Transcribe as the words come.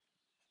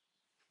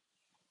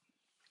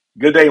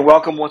Good day and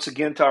welcome once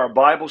again to our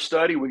Bible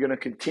study. We're going to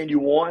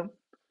continue on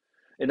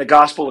in the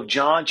Gospel of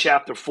John,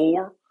 chapter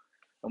 4,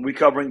 and we're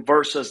covering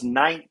verses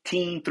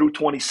 19 through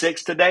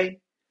 26 today.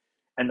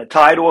 And the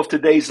title of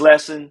today's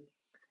lesson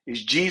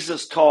is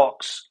Jesus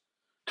Talks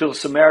to the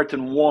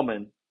Samaritan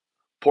Woman,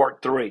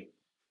 Part 3.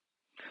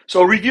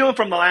 So, reviewing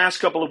from the last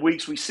couple of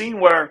weeks, we've seen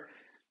where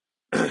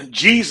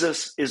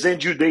Jesus is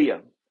in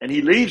Judea, and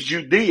he leaves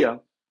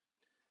Judea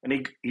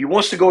and he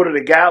wants to go to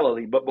the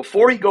Galilee. But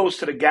before he goes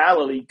to the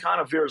Galilee, he kind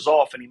of veers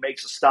off and he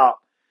makes a stop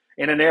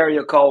in an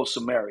area called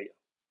Samaria.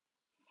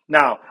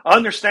 Now,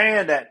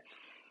 understand that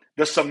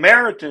the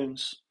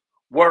Samaritans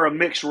were a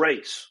mixed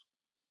race,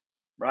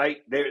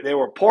 right? They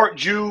were part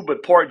Jew,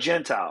 but part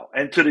Gentile.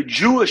 And to the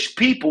Jewish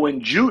people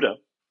in Judea,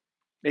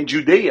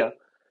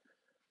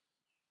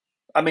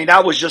 I mean,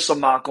 that was just a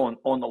mock on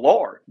the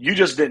Lord. You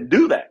just didn't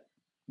do that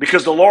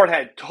because the Lord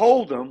had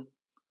told them,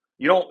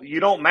 you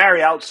don't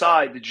marry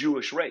outside the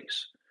Jewish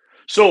race.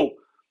 So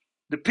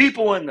the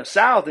people in the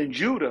south in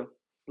Judah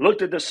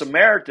looked at the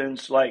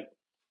Samaritans like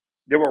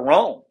they were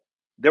wrong.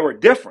 They were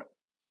different.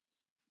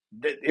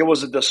 It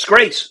was a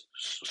disgrace,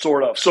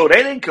 sort of. So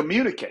they didn't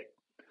communicate.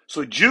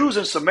 So Jews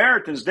and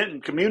Samaritans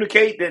didn't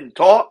communicate, didn't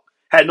talk,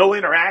 had no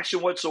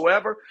interaction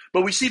whatsoever.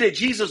 But we see that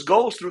Jesus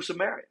goes through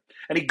Samaria.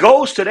 And he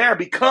goes to there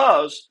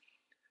because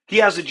he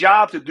has a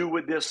job to do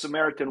with this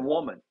Samaritan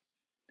woman.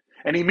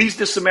 And he meets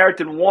this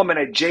Samaritan woman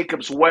at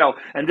Jacob's well.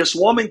 And this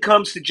woman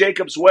comes to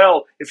Jacob's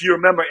well, if you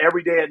remember,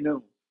 every day at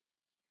noon.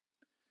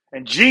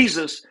 And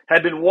Jesus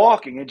had been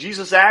walking, and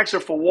Jesus asked her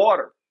for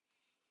water.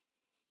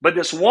 But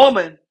this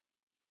woman,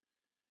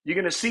 you're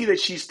going to see that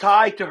she's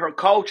tied to her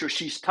culture.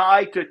 She's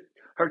tied to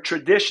her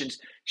traditions.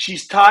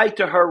 She's tied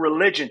to her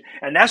religion.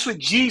 And that's what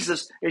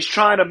Jesus is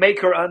trying to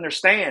make her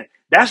understand.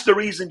 That's the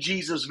reason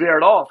Jesus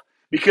veered off,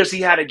 because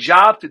he had a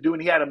job to do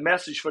and he had a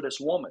message for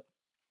this woman.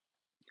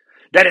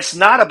 That it's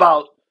not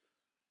about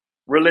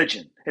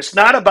religion. It's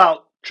not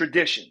about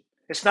tradition.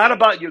 It's not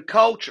about your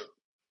culture.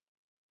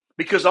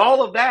 Because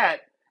all of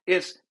that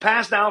is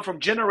passed down from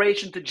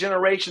generation to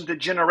generation to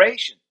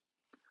generation.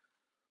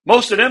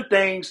 Most of them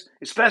things,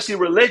 especially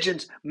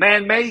religions,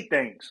 man-made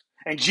things.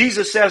 And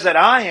Jesus says that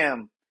I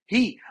am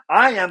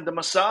the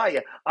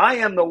Messiah. I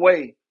am the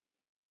way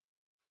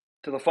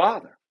to the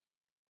Father.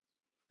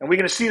 And we're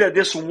going to see that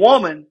this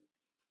woman,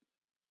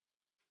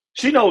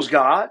 she knows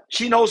God.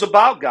 She knows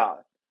about God.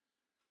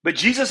 But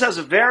Jesus has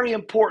a very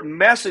important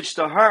message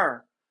to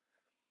her,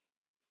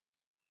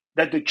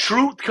 that the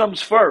truth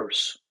comes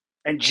first.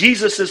 And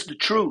Jesus is the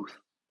truth.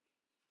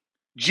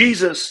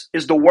 Jesus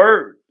is the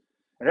Word.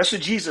 And that's what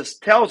Jesus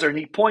tells her, and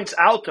he points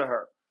out to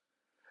her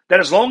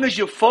that as long as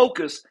your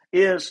focus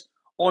is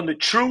on the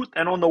truth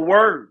and on the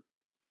Word,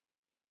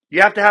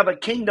 you have to have a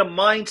kingdom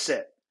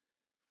mindset.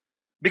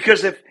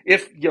 Because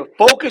if your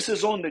focus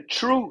is on the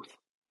truth,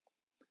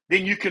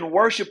 then you can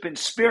worship in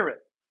spirit.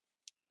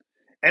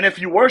 And if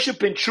you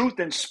worship in truth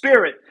and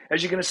spirit,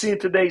 as you're going to see in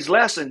today's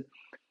lesson,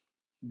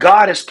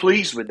 God is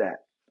pleased with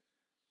that.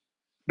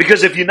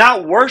 Because if you're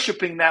not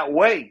worshiping that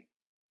way,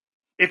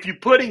 if you're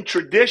putting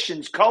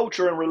traditions,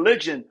 culture, and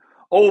religion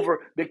over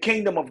the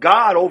kingdom of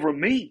God, over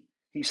me,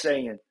 he's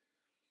saying,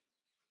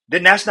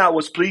 then that's not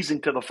what's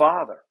pleasing to the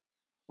Father,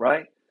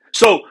 right?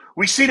 So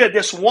we see that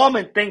this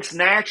woman thinks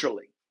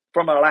naturally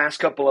from our last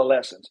couple of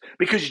lessons.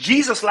 Because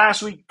Jesus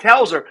last week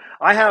tells her,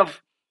 I have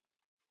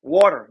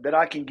water that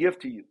I can give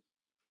to you.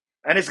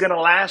 And it's going to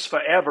last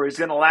forever. It's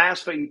going to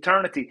last for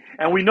eternity.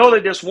 And we know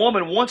that this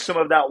woman wants some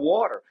of that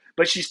water.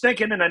 But she's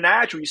thinking in the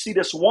natural. You see,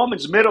 this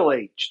woman's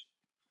middle-aged.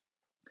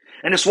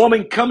 And this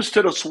woman comes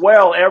to this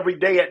well every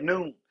day at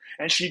noon.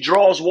 And she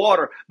draws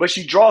water. But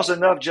she draws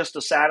enough just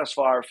to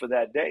satisfy her for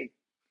that day.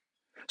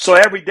 So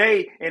every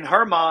day in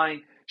her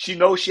mind, she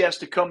knows she has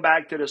to come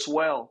back to this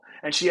well.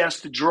 And she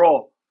has to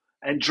draw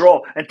and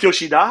draw until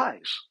she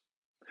dies.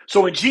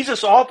 So when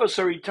Jesus offers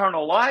her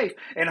eternal life,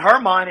 in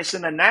her mind, it's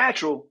in the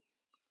natural.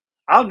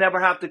 I'll never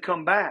have to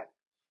come back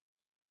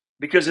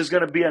because there's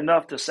going to be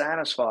enough to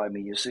satisfy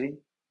me, you see.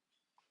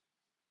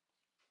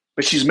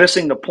 But she's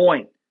missing the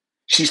point.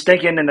 She's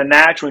thinking in the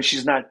natural and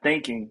she's not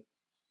thinking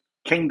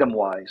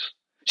kingdom-wise.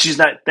 She's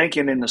not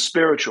thinking in the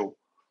spiritual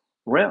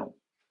realm.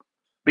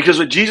 Because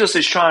what Jesus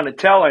is trying to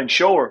tell her and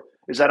show her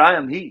is that I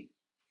am He.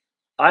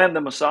 I am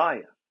the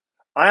Messiah.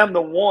 I am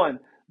the one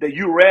that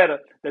you read,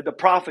 that the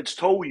prophets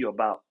told you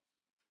about.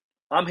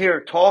 I'm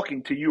here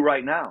talking to you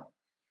right now.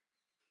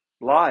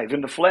 Live in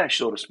the flesh,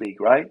 so to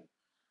speak, right?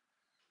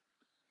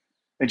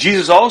 And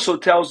Jesus also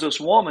tells this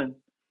woman,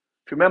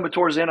 if you remember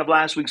towards the end of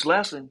last week's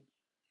lesson,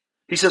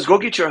 he says, go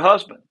get your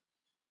husband.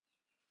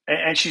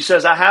 And she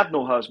says, I have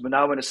no husband.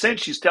 Now, in a sense,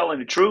 she's telling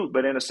the truth,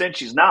 but in a sense,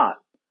 she's not.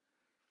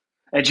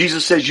 And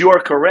Jesus says, you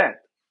are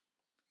correct.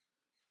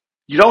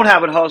 You don't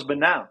have a husband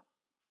now.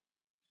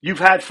 You've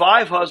had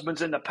 5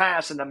 husbands in the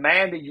past, and the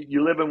man that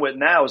you're living with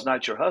now is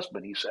not your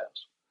husband, he says.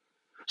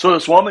 So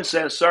this woman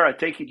says, sir, I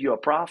take it you're a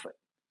prophet.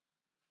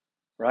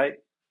 Right?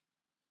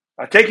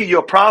 I take it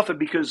you're a prophet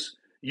because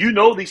you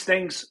know these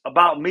things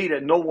about me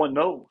that no one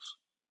knows.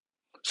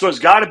 So it's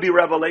got to be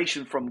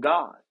revelation from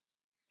God.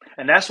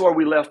 And that's where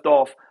we left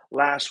off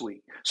last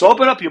week. So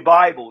open up your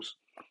Bibles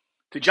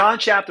to John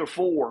chapter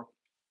 4.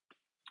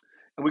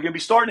 And we're going to be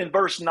starting in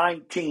verse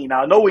 19.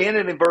 Now, I know we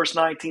ended in verse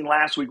 19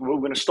 last week. But we're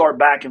going to start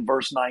back in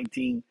verse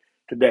 19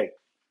 today.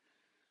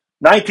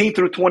 19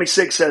 through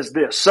 26 says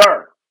this.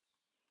 Sir,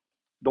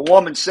 the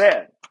woman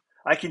said,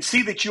 I can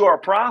see that you are a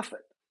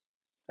prophet,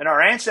 and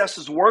our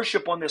ancestors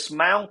worship on this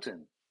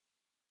mountain.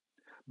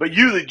 But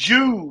you, the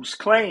Jews,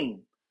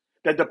 claim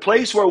that the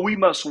place where we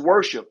must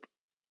worship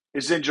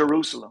is in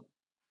Jerusalem.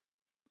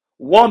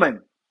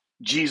 Woman,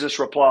 Jesus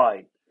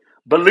replied,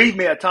 believe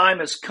me, a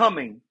time is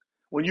coming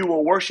when you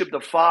will worship the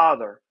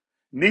Father,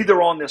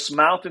 neither on this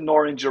mountain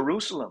nor in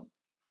Jerusalem.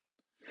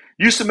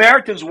 You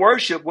Samaritans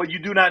worship what you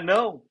do not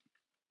know.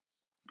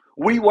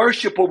 We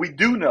worship what we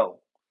do know,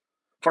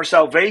 for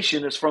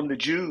salvation is from the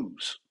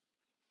Jews.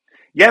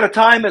 Yet a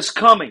time is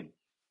coming,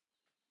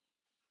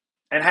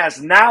 and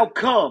has now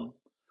come,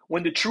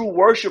 when the true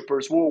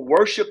worshipers will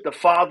worship the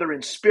Father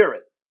in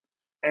spirit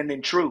and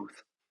in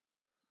truth.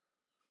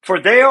 For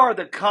they are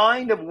the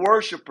kind of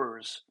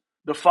worshipers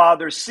the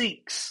Father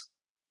seeks.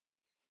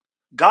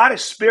 God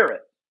is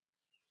spirit,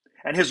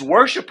 and his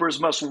worshipers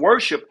must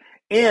worship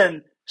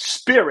in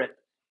spirit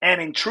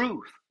and in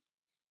truth.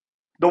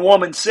 The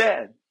woman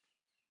said,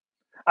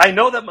 I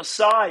know that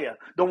Messiah,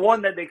 the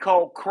one that they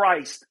call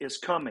Christ, is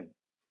coming.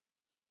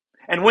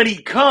 And when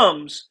he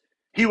comes,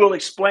 he will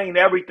explain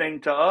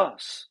everything to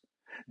us.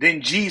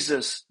 Then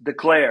Jesus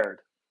declared,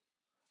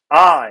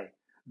 I,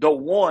 the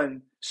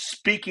one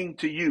speaking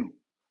to you,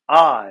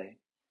 I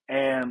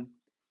am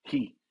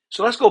he.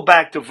 So let's go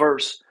back to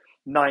verse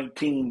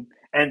 19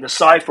 and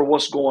decipher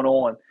what's going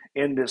on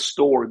in this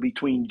story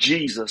between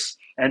Jesus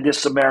and this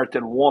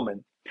Samaritan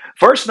woman.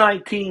 Verse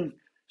 19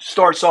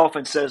 starts off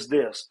and says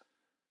this,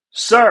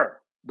 Sir,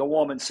 the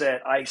woman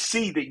said, I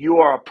see that you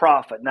are a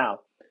prophet. Now,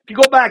 if you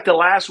go back to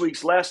last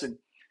week's lesson,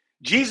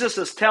 Jesus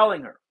is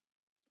telling her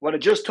what I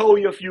just told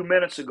you a few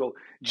minutes ago.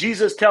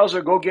 Jesus tells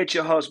her, go get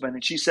your husband.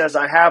 And she says,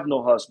 I have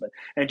no husband.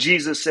 And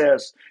Jesus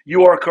says,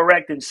 you are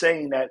correct in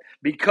saying that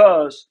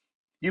because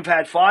you've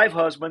had 5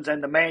 husbands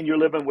and the man you're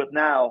living with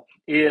now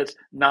is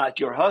not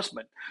your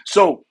husband.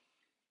 So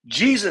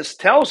Jesus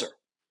tells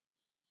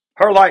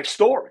her life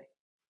story.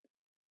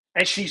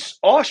 And she's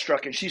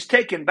awestruck and she's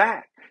taken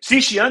back. See,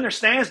 she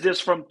understands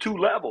this from 2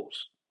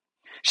 levels.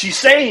 She's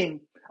saying,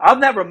 I've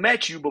never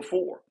met you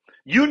before.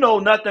 You know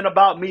nothing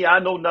about me. I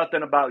know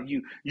nothing about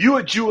you. You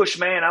a Jewish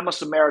man. I'm a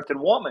Samaritan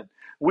woman.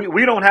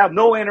 We don't have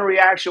no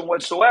interaction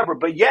whatsoever,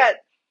 but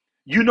yet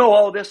you know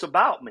all this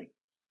about me.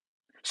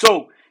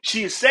 So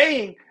she is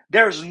saying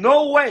there's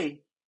no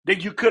way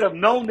that you could have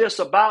known this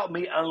about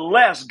me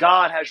unless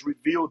God has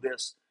revealed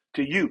this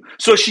to you.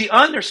 So she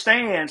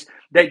understands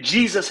that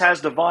Jesus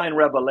has divine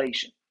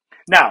revelation.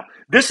 Now,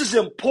 this is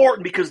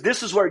important because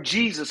this is where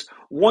Jesus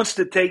wants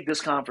to take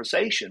this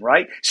conversation,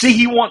 right? See,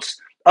 he wants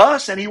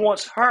us and he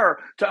wants her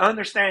to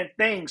understand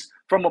things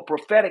from a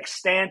prophetic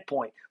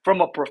standpoint,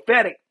 from a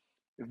prophetic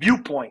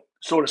viewpoint,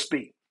 so to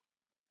speak.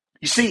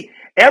 You see,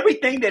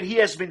 everything that he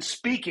has been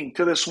speaking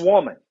to this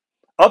woman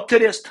up to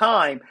this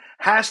time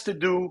has to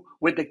do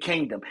with the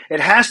kingdom.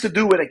 It has to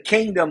do with a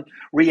kingdom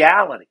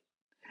reality.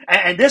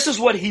 And this is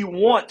what he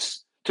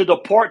wants to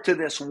depart to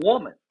this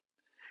woman.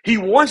 He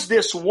wants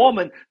this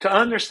woman to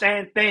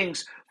understand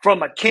things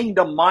from a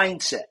kingdom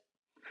mindset.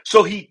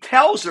 So he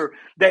tells her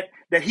that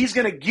he's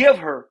going to give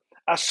her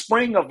a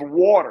spring of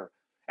water,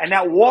 and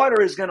that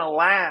water is going to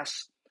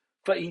last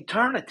for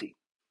eternity.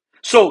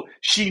 So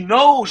she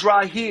knows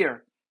right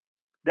here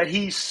that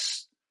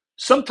he's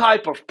some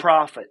type of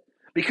prophet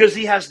because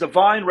he has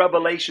divine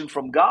revelation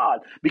from God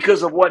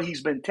because of what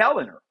he's been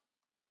telling her.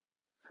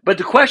 But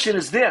the question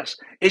is this,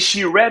 is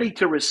she ready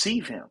to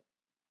receive him?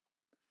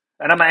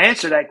 And I'm going to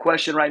answer that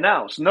question right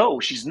now. It's no,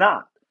 she's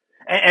not.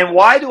 And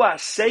why do I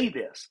say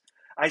this?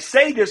 I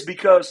say this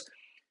because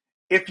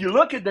if you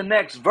look at the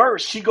next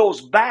verse, she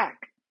goes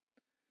back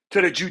to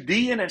the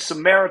Judean and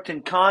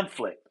Samaritan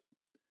conflict,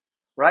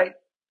 right?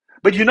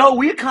 But you know,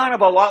 we're kind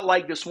of a lot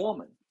like this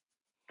woman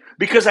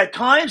because at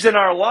times in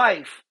our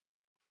life,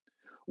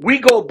 we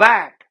go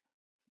back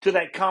to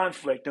that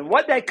conflict. And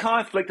what that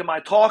conflict am I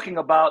talking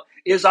about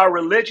is our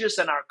religious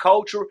and our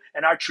culture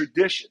and our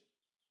tradition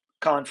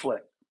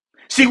conflict.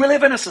 See, we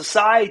live in a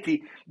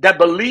society that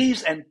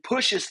believes and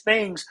pushes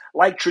things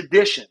like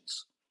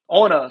traditions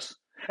on us.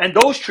 And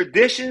those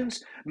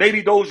traditions,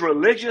 maybe those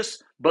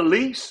religious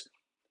beliefs,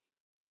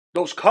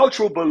 those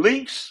cultural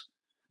beliefs,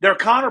 they're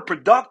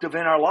counterproductive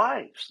in our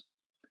lives.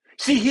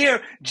 See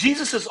here,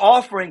 Jesus is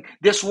offering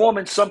this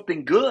woman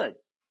something good,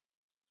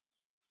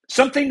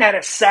 something that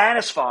is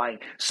satisfying,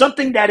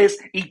 something that is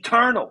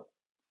eternal.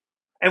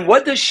 And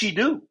what does she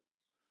do?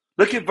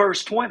 Look at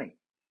verse 20.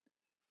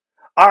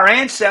 Our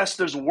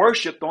ancestors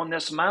worshiped on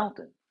this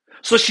mountain.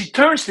 So she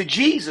turns to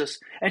Jesus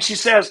and she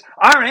says,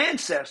 our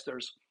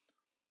ancestors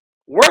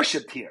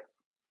worshiped here.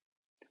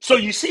 So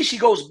you see, she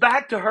goes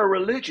back to her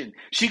religion.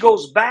 She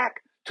goes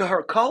back to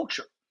her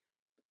culture.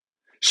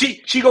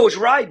 She goes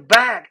right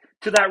back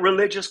to that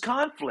religious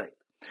conflict.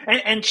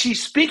 And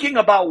she's speaking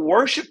about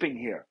worshiping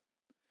here.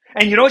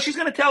 And you know what she's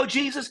going to tell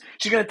Jesus?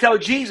 She's going to tell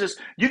Jesus,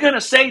 you're going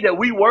to say that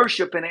we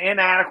worship in an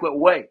inadequate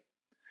way,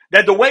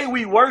 that the way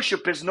we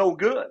worship is no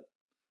good.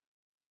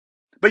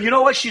 But you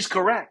know what? She's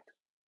correct.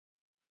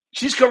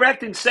 She's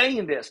correct in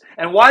saying this.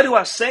 And why do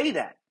I say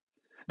that?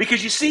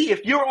 Because you see,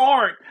 if you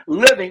aren't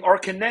living or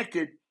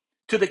connected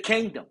to the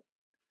kingdom,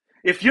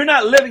 if you're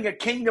not living a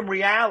kingdom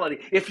reality,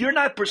 if you're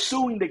not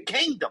pursuing the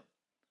kingdom,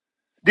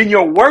 then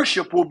your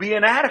worship will be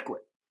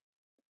inadequate.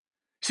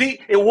 See,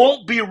 it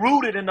won't be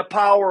rooted in the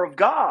power of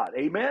God.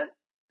 Amen?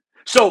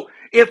 So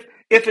if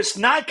it's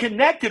not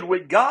connected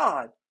with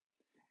God,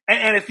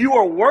 and if you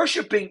are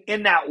worshiping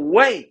in that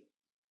way,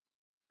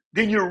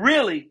 then you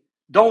really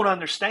don't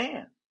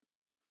understand.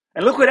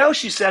 And look what else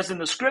she says in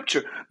the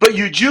scripture. But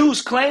you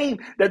Jews claim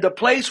that the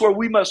place where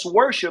we must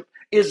worship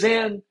is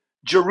in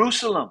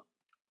Jerusalem.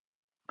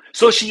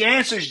 So she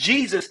answers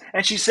Jesus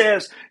and she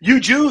says, you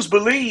Jews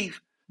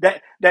believe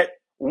that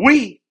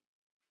we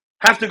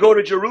have to go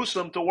to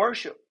Jerusalem to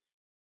worship.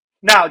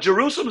 Now,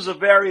 Jerusalem is a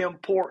very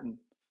important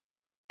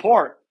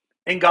part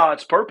in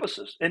God's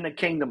purposes, in the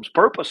kingdom's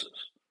purposes,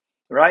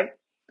 right?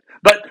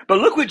 But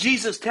look what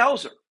Jesus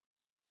tells her.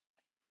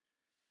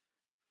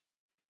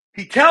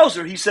 He tells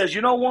her, he says,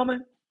 you know,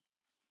 woman,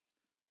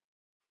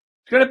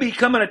 it's going to be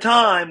coming a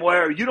time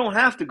where you don't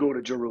have to go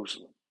to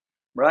Jerusalem,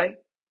 right?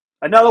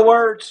 In other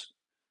words,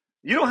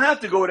 you don't have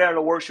to go there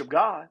to worship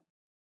God.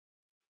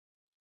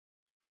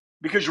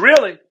 Because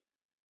really,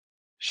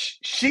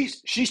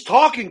 she's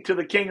talking to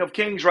the King of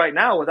Kings right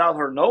now without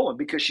her knowing,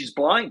 because she's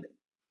blinded.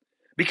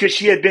 Because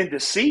she had been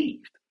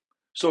deceived,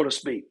 so to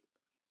speak.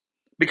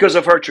 Because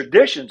of her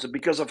traditions and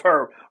because of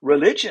her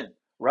religion,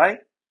 right?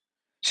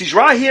 She's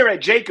right here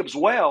at Jacob's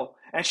well,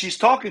 and she's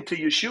talking to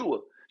Yeshua.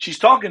 She's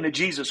talking to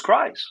Jesus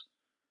Christ.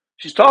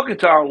 She's talking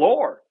to our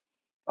Lord,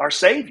 our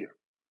Savior.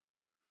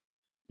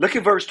 Look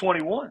at verse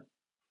 21.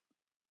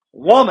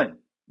 Woman,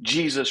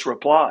 Jesus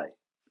replied.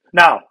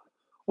 Now,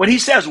 when he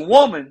says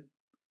woman,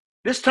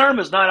 this term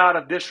is not out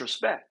of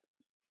disrespect,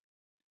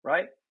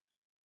 right?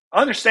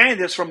 Understand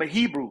this from a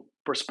Hebrew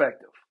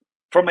perspective,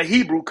 from a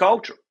Hebrew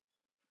culture.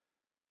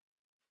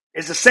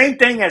 It's the same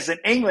thing as in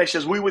English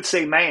as we would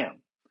say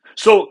ma'am.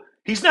 So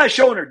he's not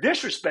showing her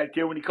disrespect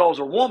here when he calls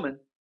her woman.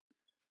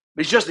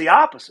 It's just the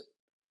opposite.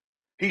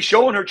 He's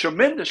showing her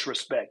tremendous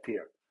respect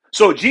here.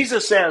 So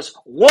Jesus says,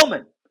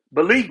 woman,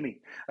 believe me,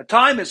 a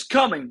time is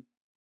coming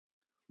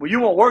when you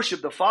won't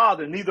worship the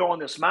Father neither on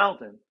this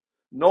mountain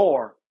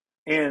nor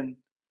in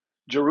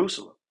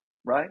Jerusalem,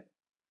 right?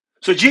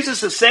 So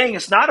Jesus is saying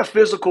it's not a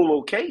physical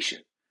location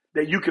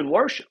that you can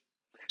worship.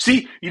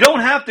 See, you don't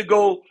have to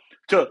go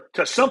to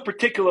some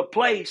particular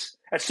place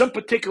at some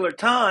particular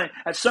time,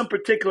 at some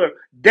particular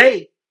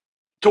day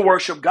to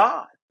worship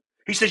God.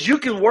 He says you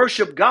can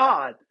worship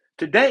God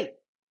today,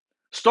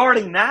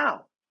 starting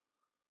now.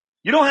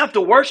 You don't have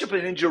to worship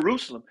it in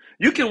Jerusalem.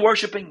 You can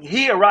worship it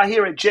here, right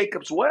here at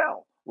Jacob's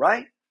well,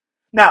 right?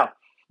 Now,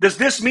 does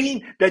this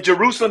mean that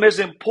Jerusalem is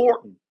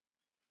important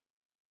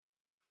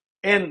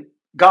in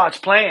God's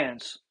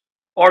plans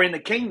or in the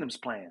kingdom's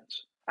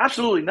plans?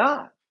 Absolutely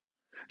not.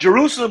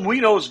 Jerusalem,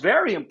 we know, is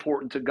very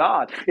important to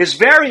God. It's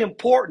very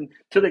important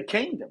to the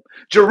kingdom.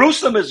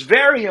 Jerusalem is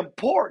very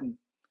important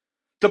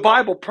to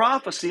Bible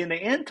prophecy in the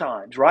end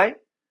times, right?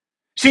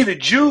 See, the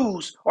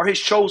Jews are his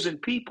chosen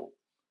people.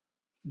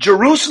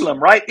 Jerusalem,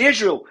 right?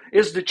 Israel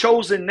is the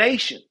chosen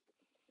nation.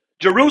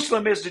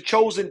 Jerusalem is the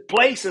chosen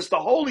place, it's the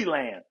Holy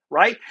Land,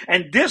 right?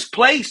 And this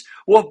place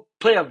will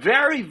play a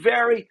very,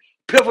 very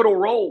pivotal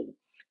role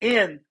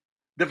in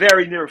the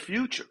very near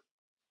future.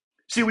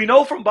 See, we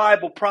know from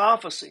Bible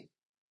prophecy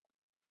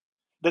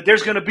that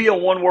there's going to be a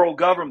one world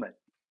government.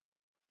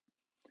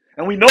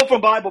 And we know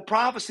from Bible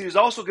prophecy there's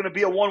also going to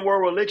be a one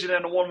world religion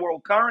and a one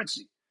world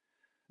currency.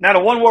 Now, the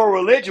one world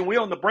religion, we're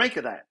on the brink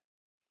of that.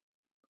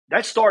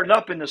 That's starting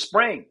up in the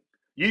spring.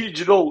 You need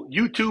to go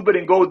YouTube it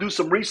and go do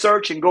some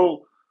research and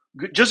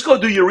just go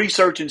do your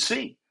research and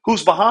see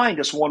who's behind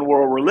this one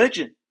world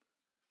religion.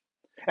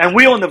 And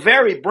we're on the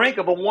very brink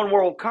of a one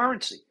world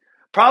currency.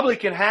 Probably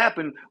can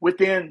happen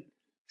within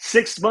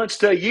 6 months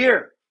to a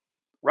year,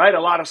 right? A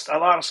lot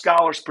of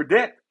scholars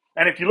predict.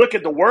 And if you look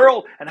at the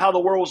world and how the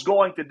world's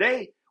going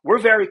today, we're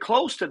very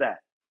close to that,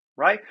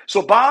 right?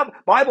 So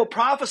Bible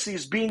prophecy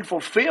is being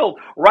fulfilled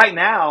right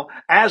now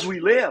as we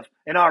live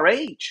in our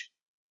age.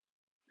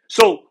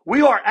 So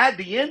we are at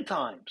the end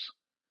times.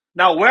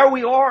 Now, where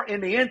we are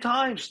in the end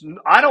times,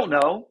 I don't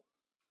know.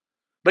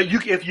 But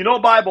if you know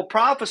Bible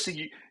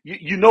prophecy,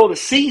 you know the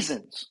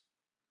seasons.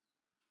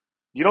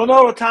 You don't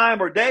know the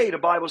time or day. The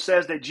Bible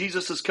says that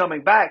Jesus is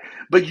coming back,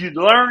 but you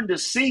learn the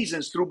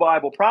seasons through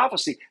Bible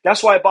prophecy.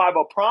 That's why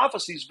Bible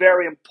prophecy is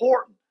very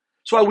important.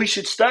 That's why we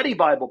should study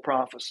Bible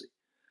prophecy.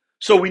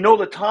 So we know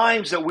the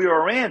times that we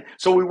are in,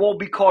 so we won't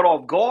be caught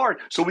off guard,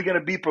 so we're going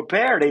to be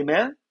prepared,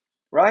 amen?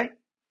 Right?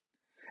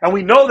 And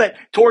we know that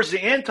towards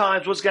the end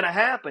times, what's going to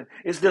happen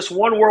is this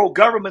one world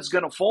government's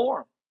going to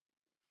form.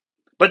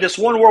 But this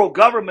one world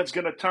government's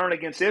going to turn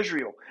against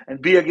Israel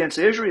and be against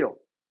Israel.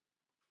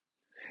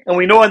 And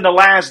we know in the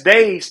last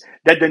days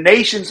that the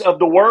nations of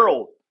the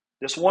world,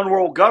 This one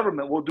world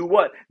government will do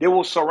what? They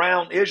will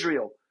surround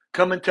Israel,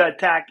 coming to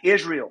attack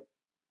Israel.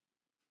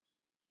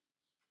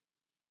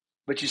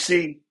 But you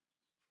see,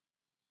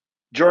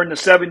 during the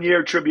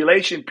 7-year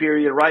tribulation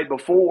period right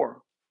before,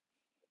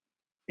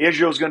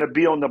 Israel's going to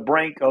be on the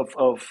brink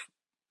of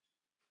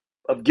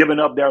giving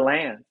up their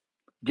land,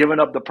 giving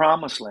up the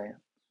promised land.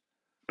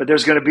 But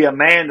there's going to be a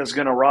man that's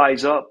going to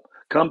rise up,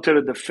 come to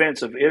the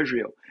defense of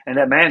Israel. And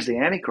that man's the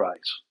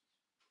Antichrist.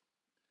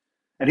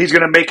 And he's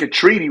going to make a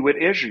treaty with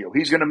Israel.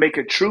 He's going to make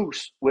a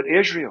truce with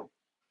Israel.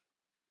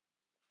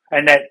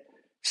 And that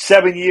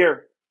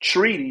 7-year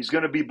treaty is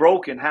going to be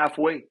broken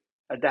halfway,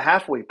 at the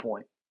halfway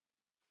point.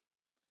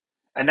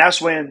 And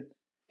that's when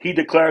he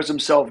declares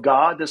himself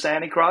God, this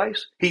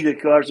Antichrist. He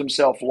declares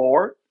himself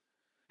Lord.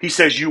 He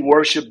says, you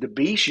worship the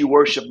beast, you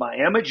worship my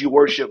image, you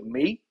worship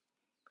me.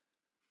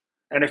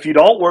 And if you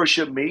don't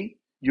worship me,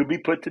 you'll be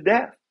put to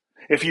death.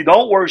 If you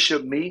don't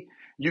worship me,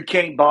 you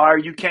can't buy or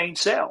you can't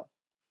sell.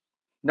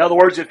 In other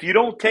words, if you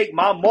don't take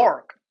my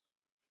mark,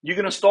 you're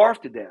going to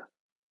starve to death.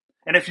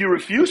 And if you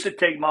refuse to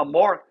take my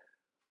mark,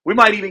 we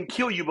might even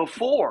kill you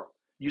before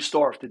you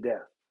starve to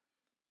death.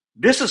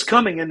 This is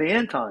coming in the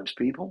end times,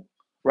 people,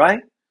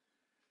 right?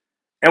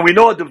 And we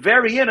know at the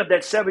very end of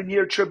that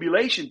 7-year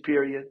tribulation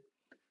period,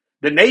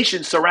 the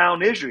nations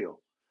surround Israel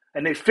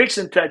and they're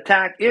fixing to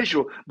attack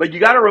Israel. But you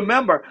got to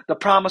remember the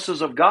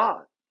promises of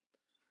God.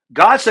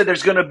 God said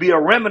there's going to be a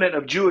remnant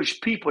of Jewish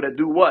people that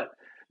do what?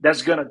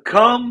 That's going to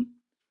come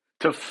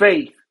to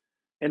faith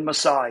in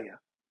Messiah.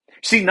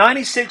 See,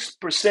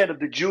 96% of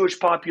the Jewish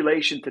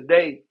population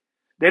today,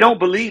 they don't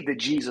believe that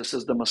Jesus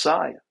is the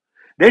Messiah.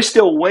 They're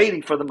still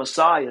waiting for the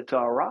Messiah to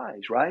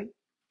arise, right?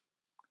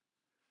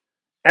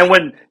 And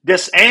when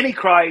this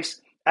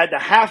Antichrist, at the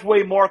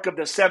halfway mark of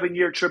the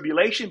 7-year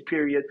tribulation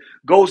period,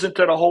 goes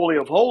into the Holy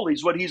of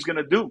Holies, what he's going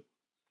to do?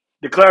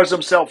 Declares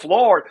himself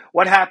Lord.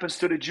 What happens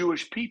to the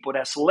Jewish people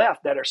that's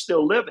left, that are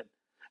still living?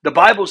 The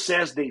Bible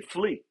says they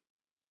flee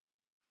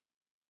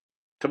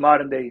to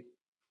modern day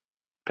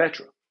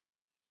Petra.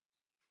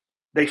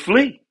 They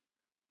flee.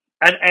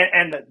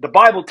 And the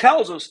Bible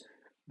tells us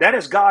that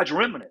is God's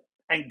remnant.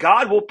 And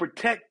God will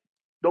protect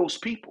those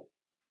people.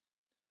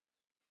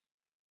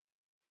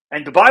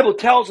 And the Bible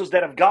tells us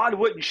that if God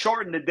wouldn't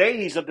shorten the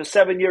days of the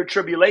 7-year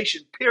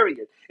tribulation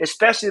period,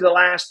 especially the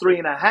last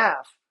 3.5,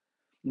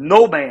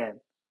 no man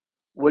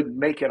would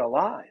make it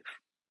alive.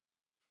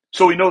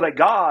 So we know that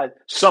God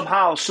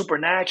somehow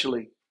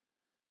supernaturally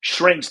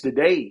shrinks the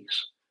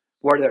days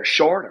where they're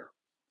shorter,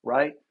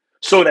 right?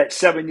 So that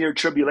 7-year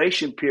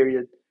tribulation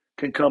period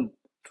can come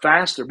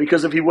faster.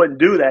 Because if he wouldn't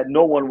do that,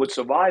 no one would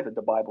survive it,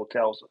 the Bible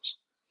tells us.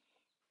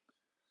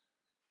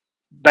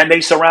 And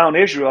they surround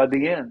Israel at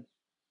the end.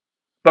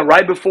 But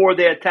right before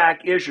they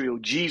attack Israel,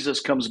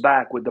 Jesus comes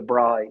back with the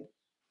bride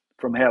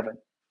from heaven.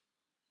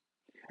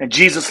 And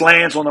Jesus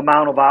lands on the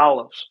Mount of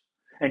Olives.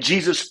 And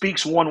Jesus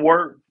speaks one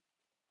word.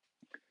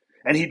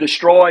 And he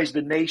destroys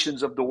the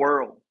nations of the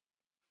world.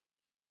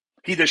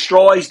 He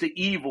destroys the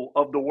evil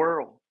of the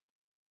world.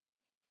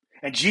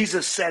 And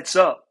Jesus sets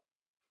up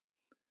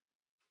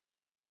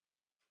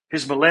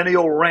his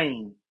millennial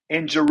reign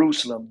in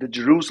Jerusalem. The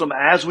Jerusalem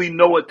as we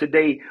know it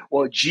today,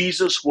 where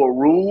Jesus will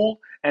rule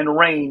and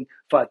reign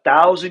for a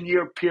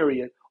 1,000-year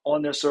period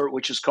on this earth,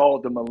 which is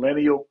called the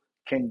millennial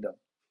kingdom.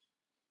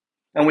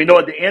 And we know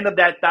at the end of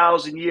that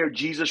 1,000-year,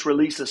 Jesus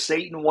releases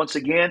Satan once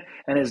again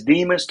and his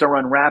demons to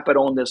run rapid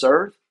on this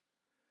earth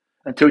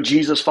until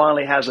Jesus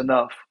finally has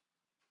enough.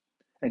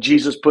 And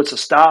Jesus puts a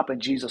stop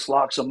and Jesus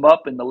locks them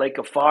up in the lake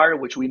of fire,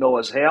 which we know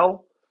as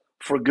hell,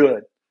 for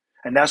good.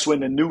 And that's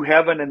when the new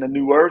heaven and the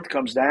new earth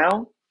comes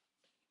down.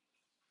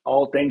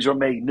 All things are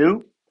made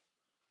new.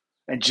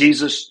 And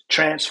Jesus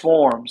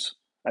transforms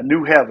a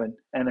new heaven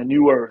and a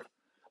new earth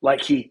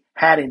like he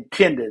had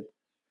intended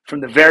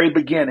from the very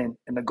beginning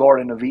in the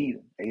Garden of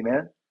Eden.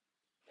 Amen.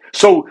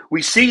 So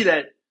we see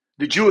that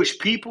the Jewish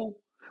people,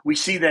 we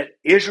see that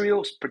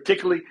Israel,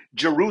 particularly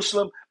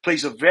Jerusalem,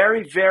 plays a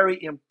very,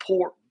 very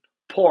important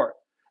part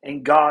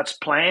in God's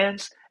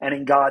plans and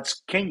in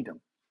God's kingdom.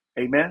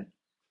 Amen.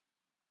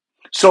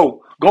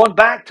 So going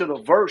back to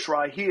the verse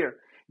right here,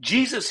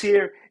 Jesus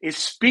here is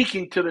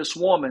speaking to this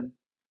woman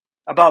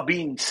about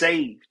being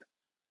saved.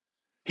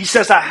 He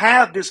says, I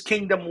have this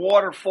kingdom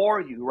water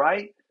for you,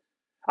 right?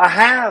 I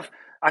have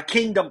a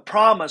kingdom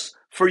promise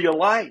for your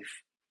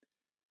life.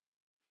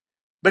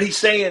 But he's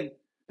saying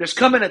there's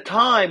coming a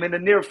time in the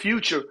near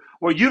future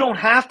where you don't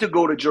have to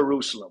go to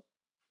Jerusalem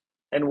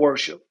and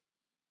worship.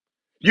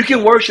 You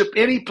can worship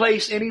any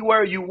place,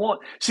 anywhere you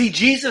want. See,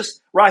 Jesus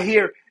right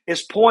here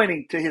is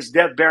pointing to his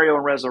death, burial,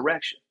 and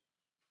resurrection.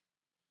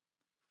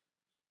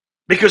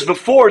 Because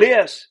before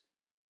this,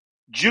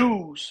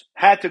 Jews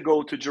had to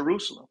go to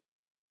Jerusalem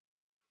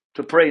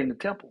to pray in the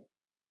temple.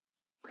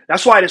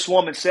 That's why this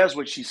woman says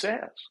what she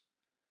says.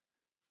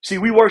 See,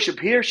 we worship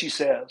here, she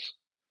says,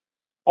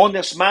 on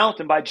this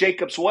mountain by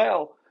Jacob's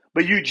well,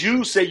 but you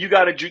Jews say you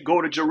got to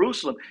go to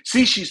Jerusalem.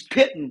 See, she's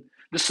pitting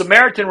the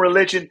Samaritan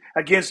religion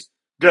against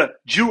the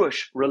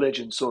Jewish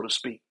religion, so to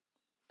speak.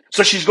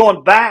 So she's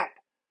going back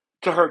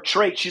to her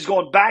trait. She's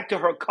going back to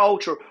her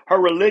culture, her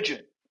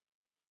religion.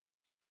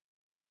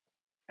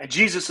 And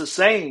Jesus is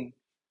saying,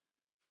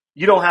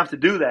 you don't have to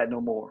do that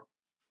no more.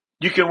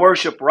 You can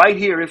worship right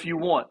here if you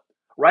want,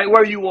 right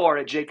where you are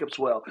at Jacob's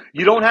Well.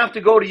 You don't have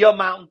to go to your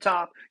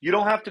mountaintop. You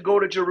don't have to go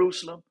to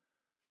Jerusalem.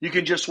 You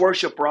can just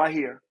worship right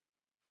here.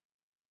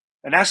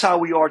 And that's how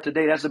we are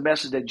today. That's the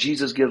message that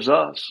Jesus gives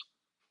us.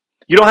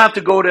 You don't have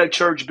to go to a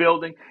church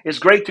building. It's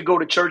great to go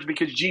to church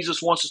because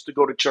Jesus wants us to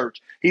go to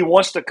church. He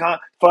wants to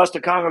for us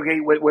to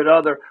congregate with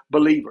other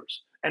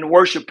believers and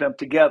worship him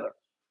together.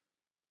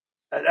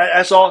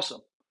 That's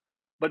awesome.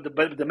 But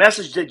the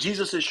message that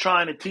Jesus is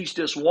trying to teach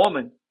this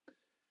woman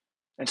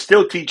and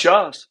still teach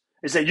us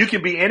is that you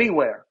can be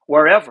anywhere,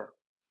 wherever,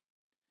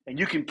 and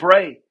you can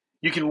pray,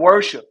 you can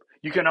worship,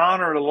 you can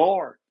honor the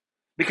Lord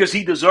because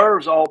he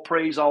deserves all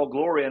praise, all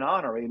glory, and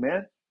honor.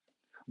 Amen.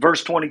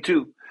 Verse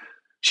 22.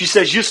 She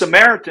says, you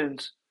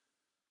Samaritans,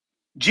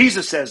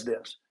 Jesus says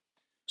this.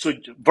 So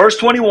verse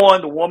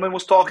 21, the woman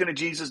was talking to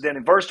Jesus. Then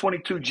in verse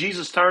 22,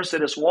 Jesus turns to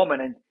this woman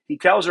and he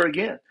tells her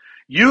again,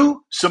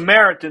 you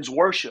Samaritans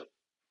worship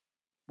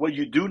what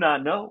you do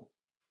not know.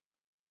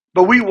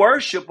 But we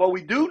worship what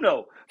we do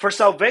know. For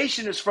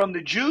salvation is from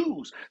the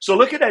Jews. So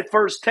look at that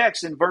first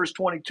text in verse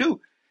 22.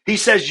 He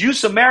says, you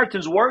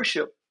Samaritans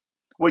worship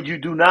what you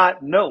do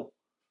not know.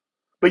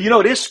 But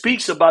this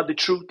speaks about the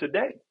truth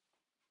today.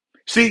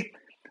 See,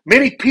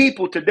 many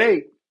people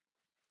today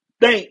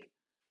think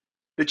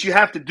that you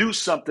have to do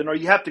something or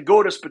you have to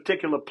go to this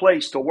particular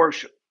place to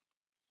worship.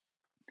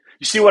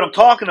 You see what I'm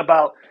talking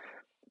about?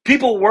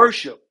 People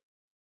worship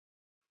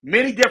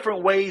many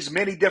different ways,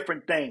 many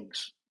different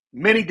things,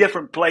 many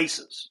different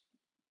places.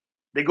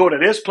 They go to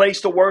this place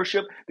to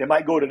worship. They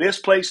might go to this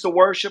place to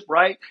worship,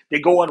 right?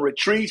 They go on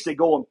retreats. They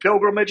go on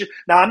pilgrimages.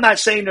 Now, I'm not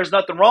saying there's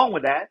nothing wrong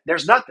with that.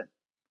 There's nothing.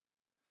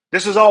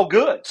 This is all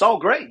good. It's all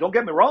great. Don't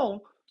get me wrong.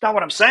 It's not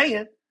what I'm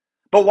saying.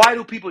 But why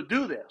do people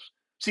do this?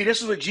 See,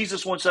 this is what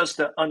Jesus wants us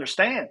to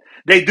understand.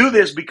 They do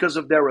this because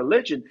of their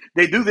religion.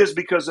 They do this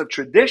because of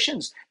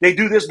traditions. They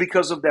do this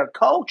because of their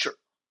culture.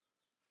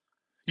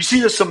 You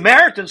see, the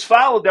Samaritans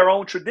followed their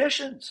own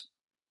traditions.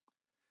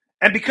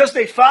 And because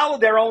they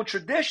followed their own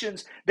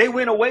traditions, they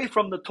went away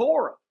from the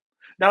Torah.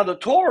 Now, the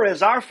Torah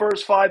is our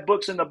first 5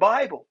 books in the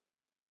Bible.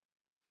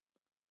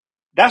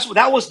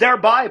 That was their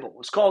Bible.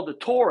 It's called the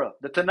Torah,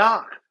 the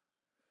Tanakh.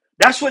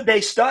 That's what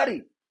they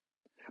studied.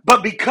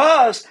 But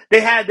because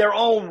they had their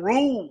own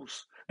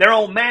rules, their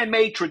own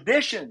man-made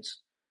traditions,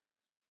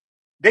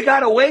 they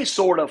got away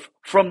sort of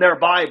from their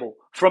Bible,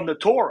 from the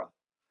Torah.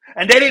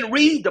 And they didn't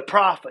read the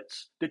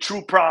prophets, the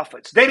true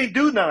prophets. They didn't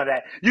do none of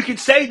that. You can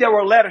say they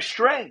were led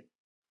astray.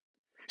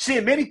 See,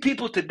 many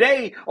people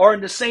today are in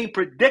the same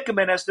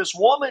predicament as this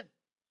woman.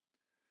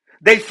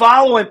 They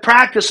follow and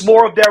practice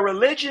more of their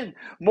religion,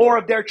 more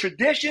of their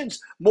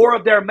traditions, more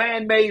of their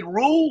man-made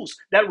rules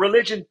that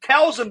religion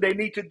tells them they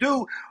need to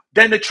do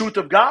than the truth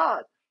of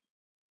God.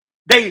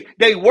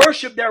 They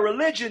worship their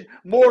religion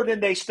more than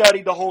they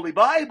study the Holy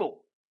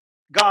Bible,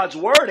 God's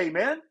word,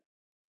 amen?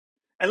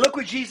 And look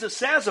what Jesus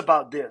says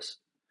about this.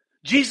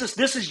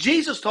 This is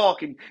Jesus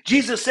talking.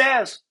 Jesus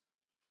says,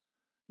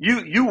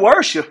 you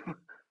worship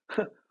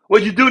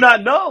what you do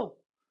not know.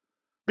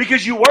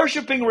 Because you're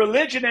worshiping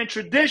religion and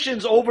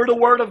traditions over the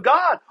word of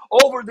God,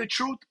 over the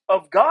truth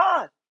of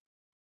God.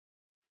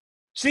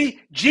 See,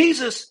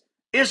 Jesus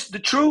is the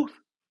truth.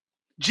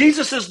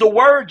 Jesus is the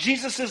word.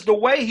 Jesus is the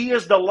way. He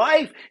is the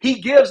life. He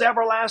gives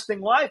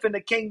everlasting life in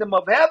the kingdom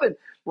of heaven,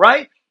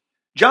 right?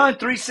 John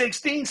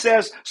 3:16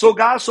 says, so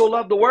God so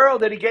loved the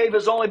world that he gave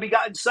his only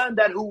begotten son,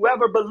 that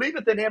whoever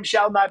believeth in him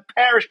shall not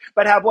perish,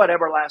 but have what?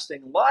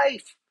 Everlasting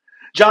life.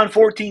 John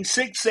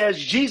 14:6 says,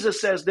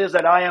 Jesus says this,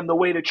 that I am the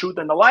way, the truth,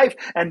 and the life,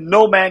 and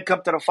no man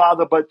come to the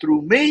Father but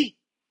through me.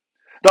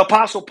 The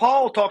Apostle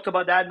Paul talked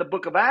about that in the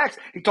book of Acts.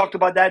 He talked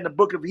about that in the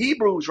book of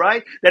Hebrews,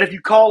 right? That if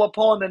you call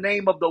upon the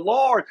name of the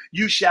Lord,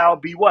 you shall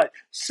be what?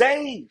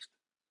 Saved.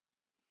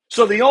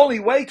 So the only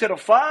way to the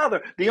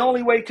Father, the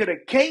only way to the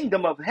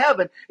kingdom of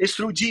heaven is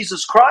through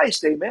Jesus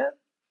Christ, amen?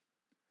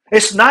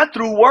 It's not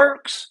through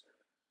works.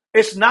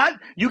 It's not,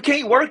 you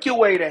can't work your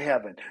way to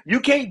heaven. You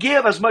can't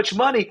give as much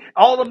money,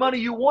 all the money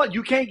you want.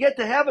 You can't get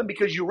to heaven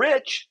because you're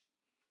rich.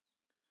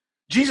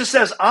 Jesus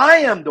says, I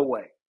am the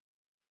way.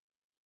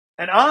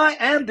 And I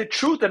am the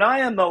truth and I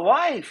am the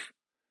life.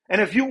 And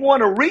if you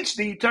want to reach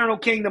the eternal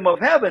kingdom of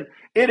heaven,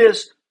 it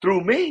is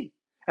through me.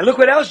 And look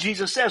what else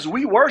Jesus says.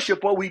 We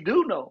worship what we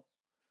do know.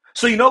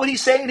 So you know what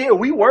he's saying here?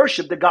 We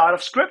worship the God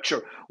of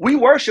Scripture. We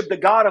worship the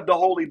God of the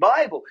Holy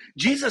Bible.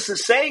 Jesus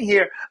is saying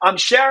here, I'm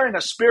sharing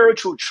a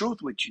spiritual truth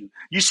with you.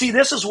 You see,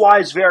 this is why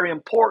it's very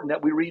important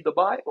that we read the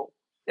Bible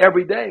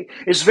every day.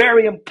 It's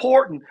very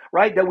important,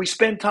 right, that we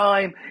spend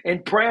time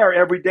in prayer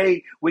every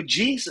day with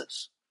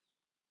Jesus.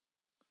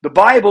 The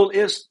Bible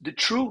is the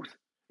truth.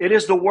 It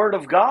is the Word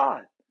of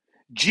God.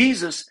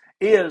 Jesus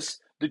is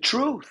the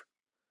truth.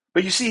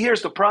 But you see,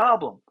 here's the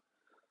problem.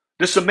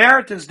 The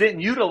Samaritans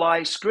didn't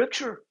utilize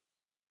Scripture.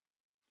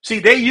 See,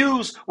 they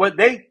used what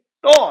they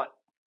thought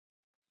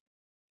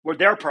were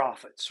their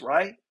prophets,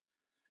 right?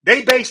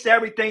 They based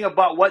everything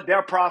about what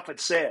their prophet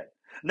said.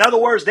 In other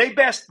words, they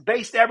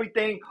based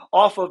everything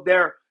off of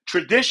their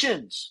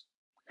traditions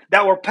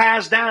that were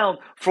passed down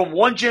from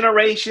one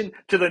generation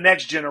to the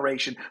next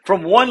generation,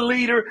 from one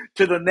leader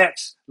to the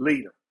next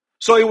leader.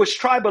 So it was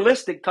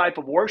tribalistic type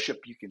of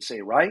worship, you can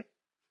say, right?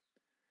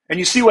 And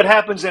you see what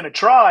happens in a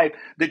tribe.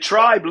 The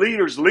tribe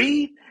leaders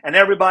lead and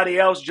everybody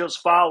else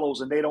just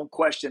follows and they don't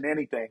question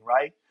anything,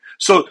 right?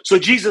 So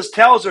Jesus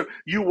tells her,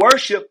 you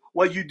worship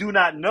what you do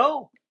not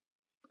know.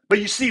 But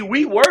you see,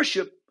 we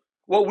worship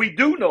what we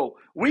do know.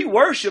 We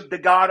worship the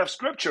God of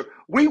Scripture.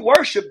 We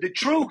worship the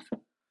truth.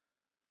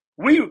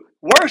 We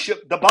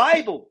worship the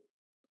Bible.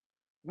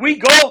 We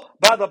go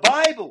by the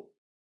Bible.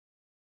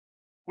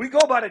 We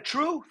go by the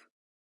truth.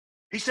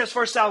 He says,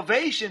 for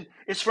salvation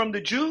is from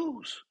the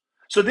Jews.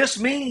 So this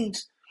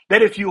means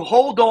that if you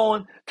hold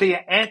on to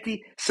your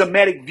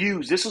anti-Semitic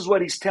views, this is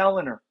what he's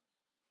telling her,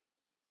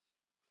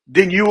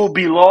 then you will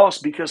be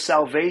lost because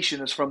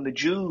salvation is from the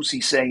Jews,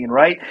 he's saying,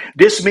 right?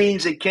 This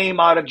means it came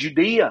out of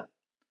Judea.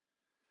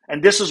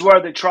 And this is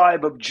where the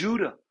tribe of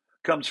Judah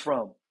comes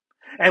from.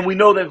 And we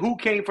know that who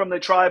came from the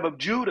tribe of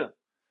Judah?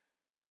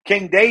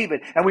 King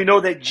David. And we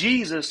know that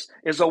Jesus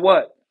is a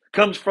what?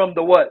 Comes from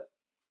the what?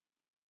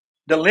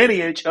 The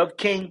lineage of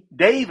King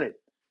David.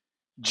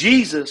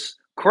 Jesus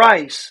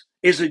Christ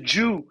is a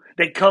Jew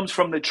that comes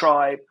from the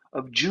tribe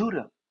of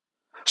Judah.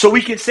 So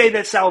we can say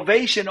that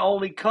salvation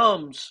only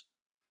comes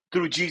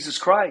through Jesus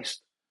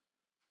Christ.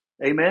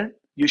 Amen?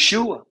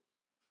 Yeshua.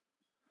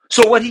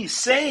 So what he's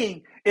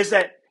saying is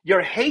that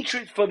your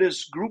hatred for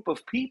this group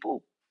of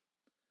people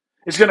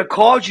is going to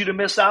cause you to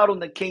miss out on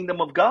the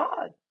kingdom of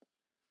God.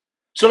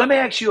 So let me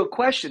ask you a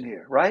question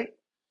here, right?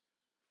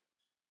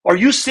 Are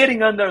you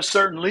sitting under a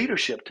certain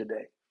leadership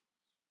today?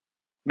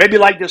 Maybe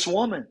like this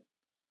woman.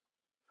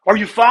 Are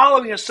you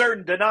following a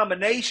certain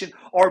denomination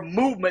or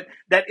movement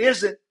that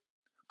isn't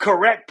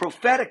correct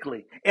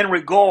prophetically in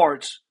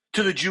regards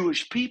to the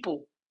Jewish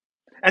people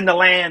and the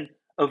land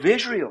of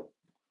Israel,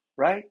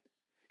 right?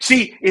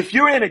 See, if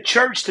you're in a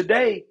church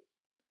today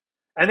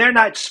and they're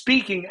not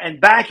speaking and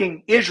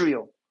backing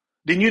Israel,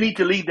 then you need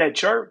to leave that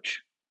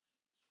church.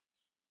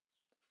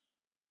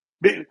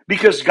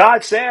 Because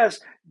God says,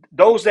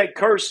 those that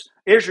curse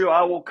Israel,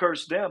 I will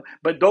curse them.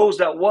 But those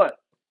that what?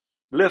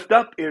 Lift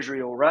up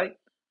Israel, right?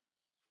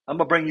 I'm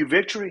going to bring you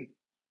victory.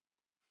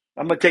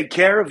 I'm going to take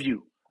care of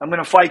you. I'm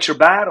going to fight your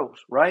battles,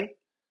 right?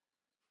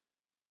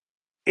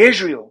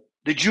 Israel,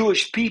 the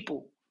Jewish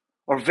people,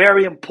 are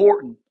very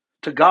important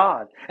to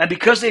God. And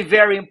because they're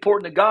very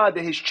important to God,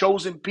 they're his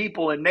chosen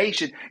people and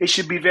nation, it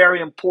should be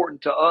very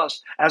important to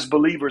us as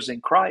believers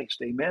in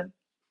Christ. Amen.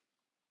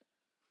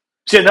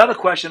 See, another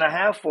question I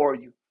have for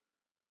you.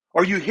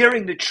 Are you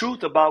hearing the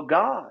truth about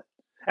God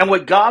and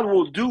what God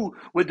will do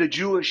with the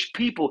Jewish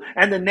people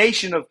and the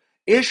nation of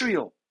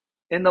Israel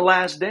in the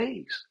last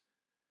days?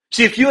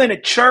 See, if you're in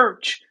a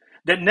church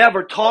that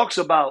never talks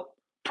about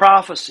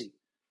prophecy,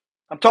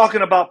 I'm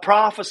talking about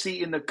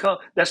prophecy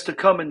that's to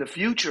come in the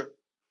future,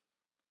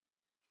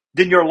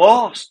 then you're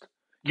lost.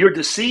 You're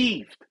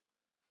deceived,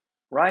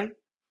 right?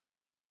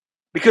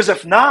 Because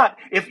if not,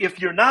 if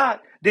you're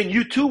not, then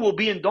you too will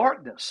be in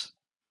darkness.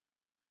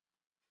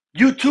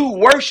 You too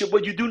worship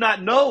what you do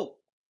not know.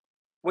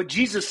 What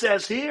Jesus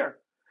says here.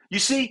 You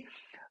see,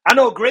 I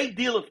know a great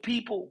deal of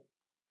people.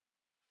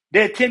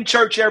 They attend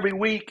church every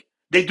week.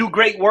 They do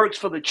great works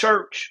for the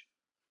church.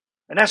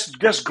 And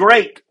that's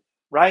great,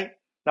 right?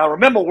 Now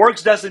remember,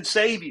 works doesn't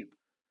save you.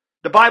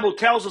 The Bible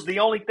tells us the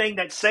only thing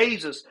that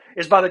saves us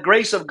is by the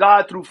grace of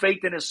God through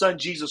faith in his son,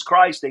 Jesus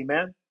Christ.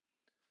 Amen.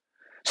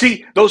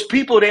 See, those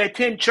people, they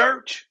attend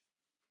church,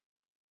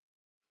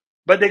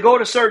 but they go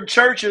to certain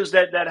churches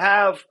that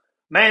have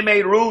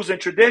man-made rules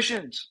and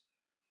traditions,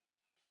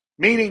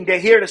 meaning they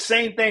hear the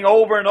same thing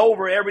over and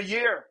over every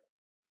year.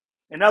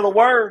 In other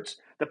words,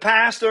 the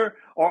pastor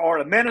or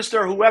the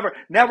minister, whoever,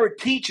 never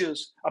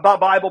teaches about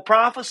Bible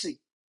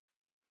prophecy,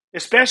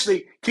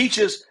 especially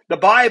teaches the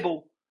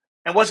Bible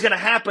and what's going to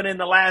happen in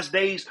the last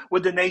days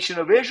with the nation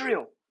of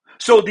Israel.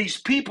 So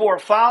these people are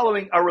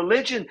following a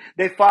religion,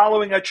 they're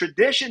following a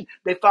tradition,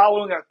 they're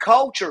following a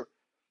culture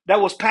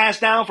that was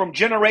passed down from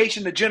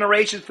generation to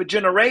generation for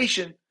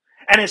generation,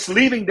 and it's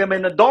leaving them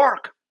in the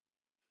dark.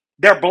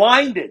 They're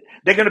blinded.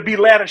 They're going to be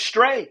led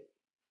astray.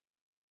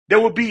 They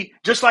will be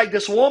just like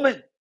this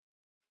woman.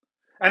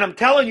 And I'm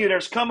telling you,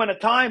 there's coming a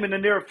time in the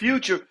near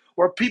future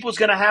where people's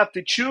going to have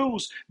to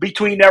choose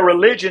between their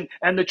religion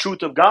and the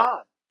truth of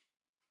God.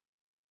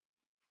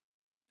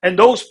 And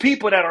those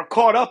people that are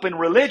caught up in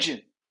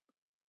religion,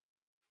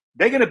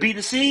 they're going to be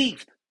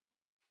deceived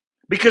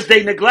because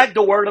they neglect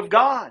the word of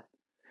God.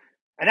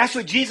 And that's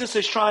what Jesus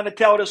is trying to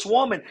tell this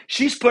woman.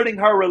 She's putting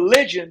her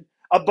religion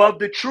above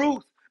the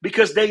truth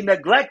because they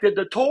neglected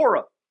the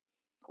Torah.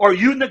 Are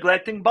you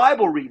neglecting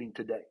Bible reading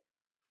today?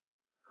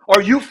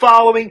 Are you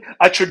following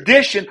a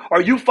tradition?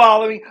 Are you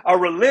following a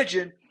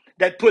religion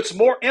that puts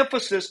more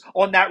emphasis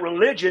on that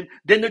religion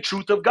than the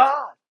truth of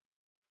God?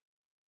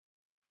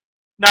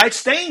 Now, it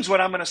stings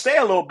what I'm going to say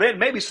a little bit.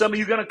 Maybe some of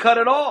you are going to cut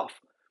it off.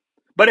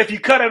 But if you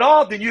cut it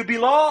off, then you'll be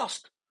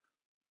lost.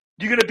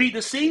 You're going to be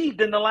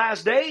deceived in the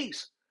last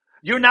days.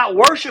 You're not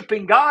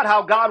worshiping God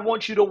how God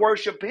wants you to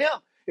worship him.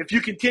 If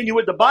you continue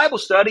with the Bible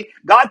study,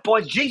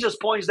 Jesus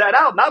points that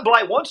out. Not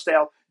Blight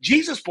Onestale.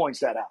 Jesus points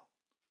that out.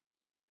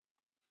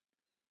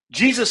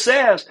 Jesus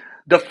says,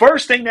 the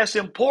first thing that's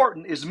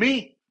important is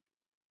me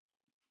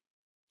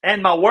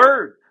and my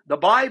word, the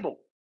Bible.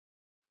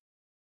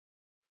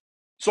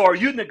 So are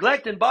you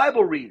neglecting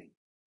Bible reading?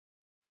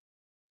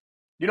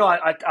 You know,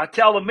 I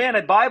tell the men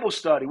at Bible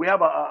study, we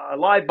have a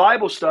live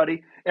Bible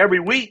study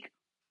every week,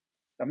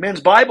 a men's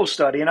Bible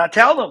study, and I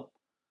tell them,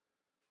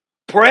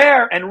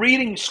 prayer and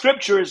reading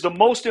scripture is the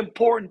most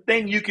important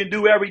thing you can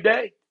do every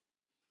day.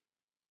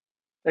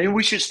 And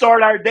we should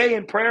start our day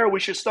in prayer. We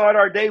should start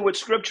our day with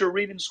scripture,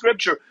 reading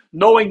scripture,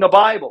 knowing the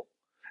Bible.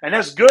 And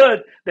that's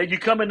good that you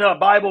come into a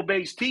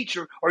Bible-based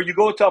teacher or you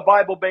go to a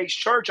Bible-based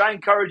church. I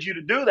encourage you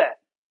to do that.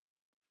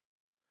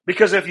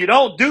 Because if you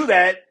don't do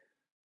that,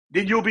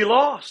 then you'll be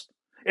lost.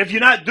 If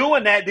you're not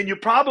doing that, then you're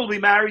probably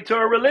married to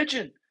a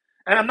religion.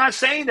 And I'm not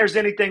saying there's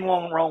anything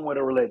wrong with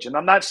a religion.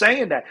 I'm not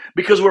saying that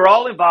because we're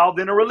all involved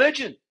in a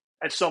religion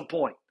at some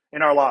point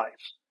in our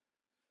lives.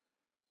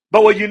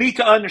 But what you need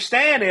to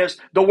understand is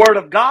the word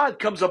of God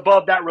comes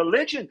above that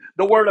religion.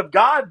 The word of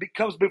God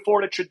comes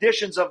before the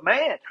traditions of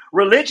man.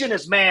 Religion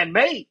is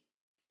man-made.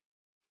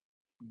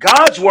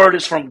 God's word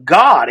is from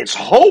God. It's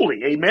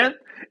holy. Amen.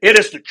 It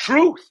is the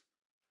truth.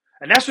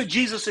 And that's what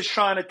Jesus is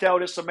trying to tell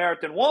this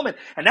Samaritan woman.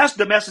 And that's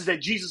the message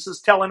that Jesus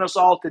is telling us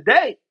all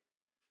today.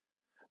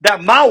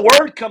 That my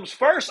word comes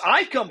first.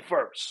 I come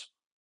first.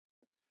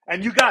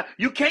 And you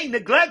can't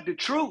neglect the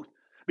truth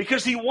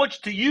because he wants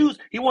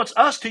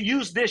us to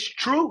use this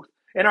truth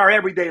in our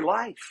everyday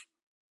life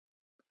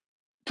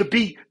to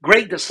be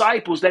great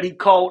disciples that he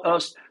called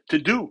us to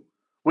do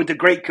with the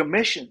Great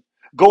Commission.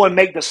 Go and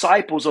make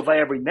disciples of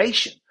every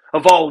nation,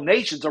 of all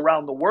nations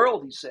around the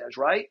world, he says,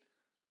 right?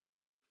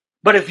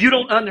 But if you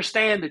don't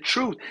understand the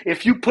truth,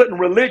 if you put in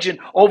religion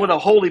over the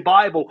Holy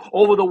Bible,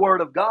 over the Word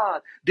of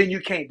God, then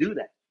you can't do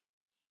that.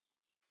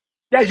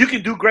 Yeah, you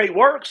can do great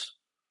works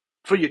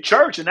for your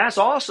church, and that's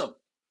awesome.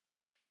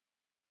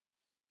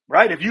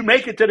 Right? If you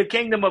make it to the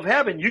kingdom of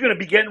heaven, you're going to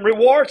be getting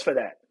rewards for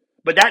that.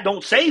 But that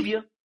don't save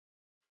you.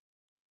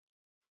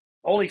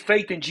 Only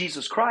faith in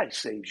Jesus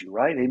Christ saves you,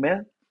 right?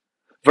 Amen?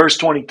 Verse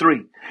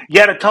 23.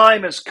 Yet a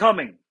time is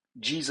coming,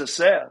 Jesus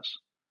says,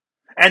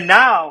 and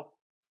now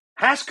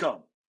has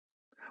come,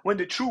 when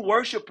the true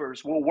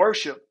worshipers will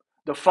worship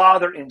the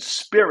Father in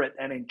spirit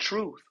and in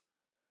truth.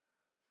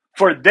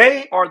 For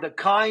they are the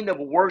kind of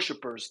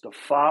worshipers the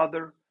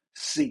Father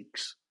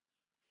seeks.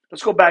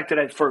 Let's go back to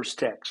that first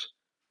text.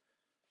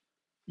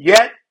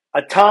 Yet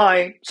a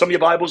time, some of your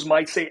Bibles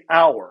might say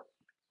hour,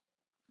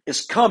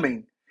 is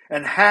coming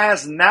and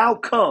has now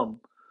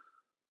come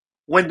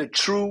when the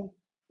true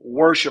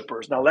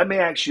worshipers. Now, let me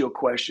ask you a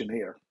question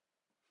here.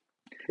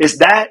 Is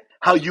that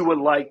how you would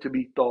like to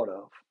be thought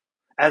of?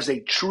 As a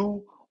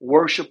true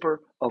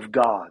worshiper of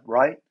God,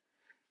 right?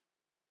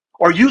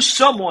 Are you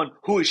someone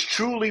who is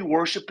truly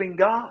worshiping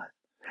God?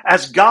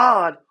 As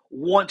God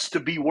wants to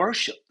be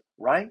worshiped,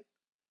 right?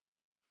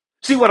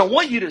 See, what I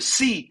want you to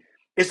see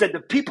is that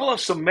the people of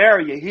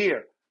Samaria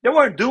here, they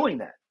weren't doing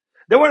that.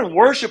 They weren't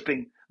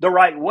worshiping the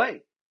right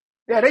way.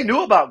 Yeah, they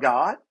knew about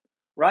God,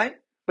 right?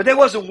 But they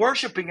wasn't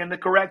worshiping in the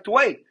correct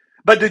way.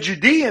 But the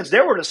Judeans, they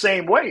were the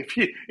same way,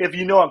 if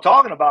you know what I'm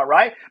talking about,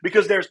 right?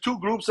 Because there's two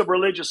groups of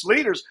religious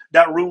leaders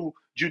that rule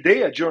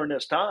Judea during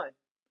this time.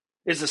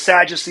 It's the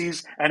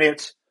Sadducees and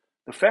it's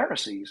the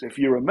Pharisees, if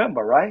you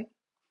remember, right?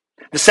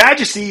 The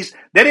Sadducees,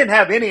 they didn't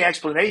have any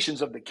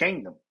explanations of the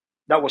kingdom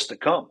that was to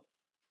come.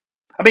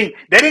 I mean,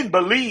 they didn't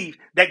believe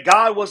that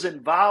God was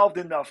involved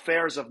in the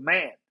affairs of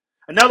man.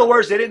 In other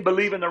words, they didn't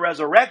believe in the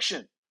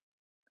resurrection.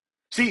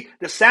 See,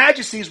 the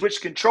Sadducees,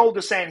 which controlled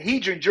the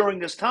Sanhedrin during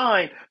this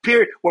time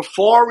period, were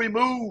far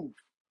removed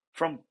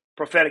from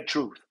prophetic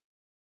truth.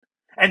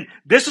 And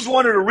this is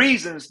one of the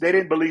reasons they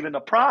didn't believe in the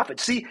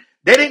prophets. See,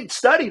 they didn't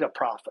study the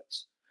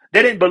prophets.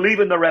 They didn't believe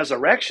in the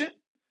resurrection.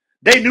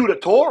 They knew the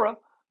Torah.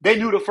 They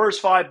knew the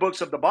first 5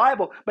 books of the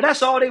Bible, but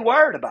that's all they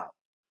worried about.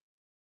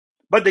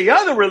 But the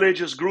other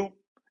religious group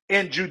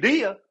in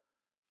Judea,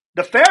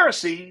 the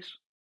Pharisees,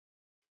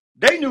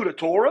 they knew the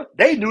Torah.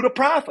 They knew the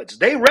prophets.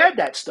 They read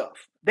that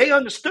stuff. They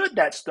understood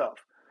that stuff.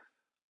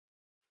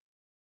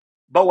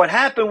 But what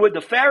happened with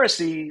the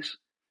Pharisees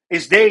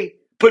is they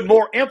put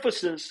more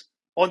emphasis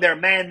on their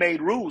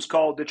man-made rules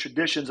called the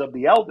traditions of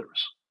the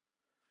elders.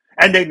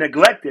 And they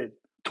neglected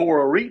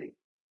Torah reading,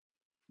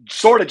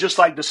 sort of just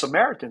like the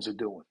Samaritans are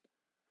doing.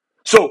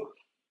 So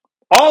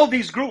all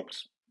these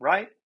groups,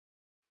 right?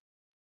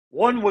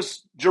 One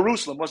was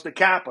Jerusalem, was the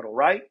capital,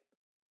 right?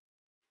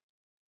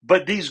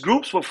 But these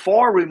groups were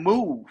far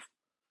removed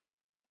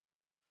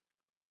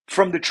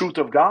from the truth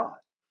of God.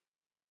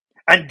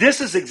 And this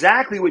is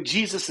exactly what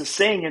Jesus is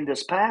saying in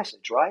this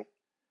passage, right?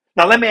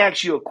 Now, let me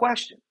ask you a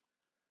question.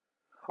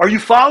 Are you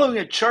following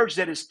a church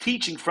that is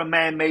teaching from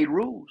man-made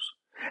rules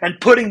and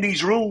putting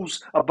these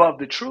rules above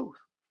the truth,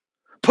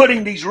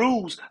 putting these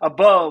rules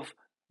above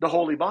the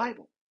Holy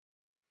Bible?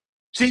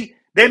 See,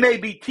 they may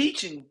be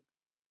teaching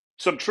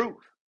some truth,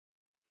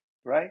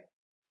 right?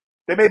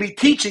 They may be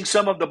teaching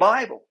some of the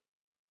Bible,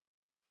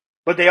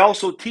 but they're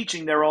also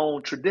teaching their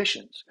own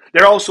traditions.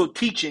 They're also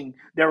teaching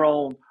their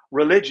own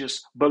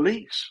religious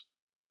beliefs.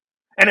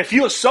 And if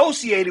you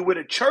associated with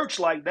a church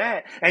like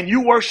that and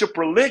you worship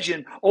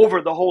religion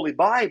over the Holy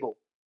Bible,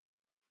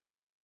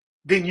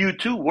 then you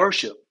too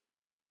worship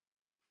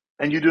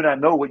and you do not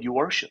know what you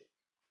worship.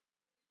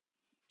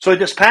 So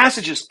this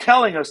passage is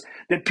telling us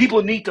that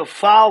people need to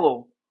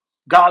follow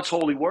God's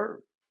holy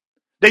word.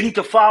 They need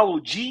to follow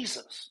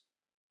Jesus.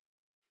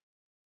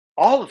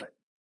 All of it,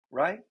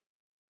 right?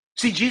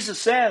 See, Jesus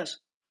says,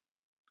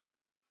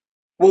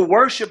 we'll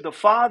worship the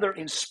Father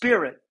in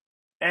spirit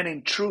and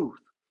in truth.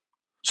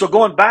 So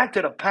going back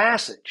to the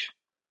passage,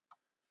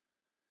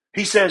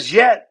 he says,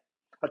 yet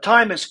a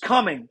time is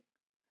coming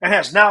and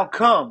has now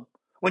come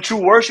when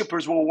true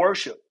worshipers will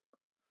worship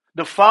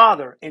the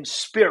Father in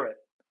spirit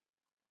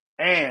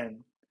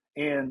and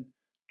in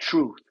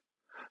truth.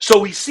 So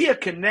we see a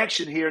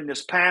connection here in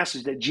this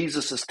passage that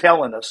Jesus is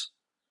telling us,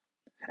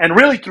 and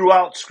really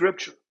throughout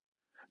Scripture,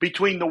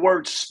 between the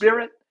word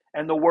spirit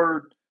and the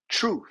word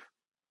truth.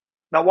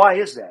 Now, why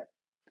is that?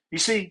 You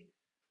see,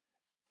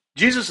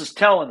 Jesus is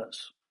telling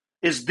us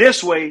is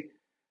this way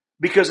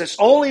because it's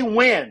only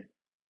when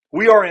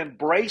we are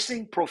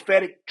embracing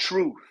prophetic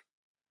truth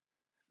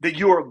that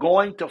you are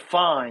going to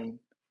find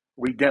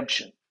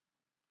redemption,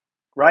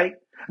 right?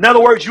 In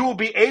other words, you will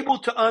be able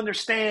to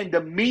understand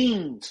the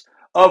means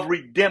of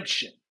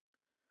redemption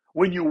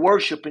when you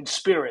worship in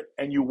spirit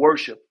and you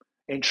worship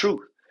in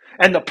truth.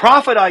 And the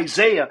prophet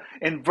Isaiah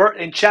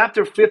in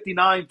chapter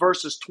 59,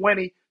 verses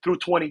 20 through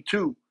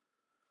 22,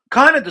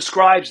 kind of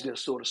describes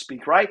this, so to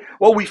speak, right?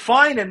 What we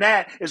find in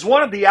that is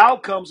one of the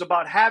outcomes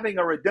about having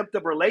a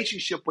redemptive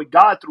relationship with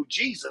God through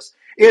Jesus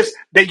is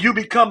that you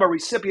become a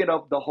recipient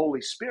of the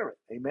Holy Spirit.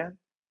 Amen.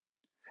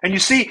 And you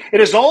see, it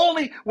is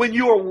only when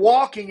you are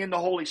walking in the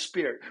Holy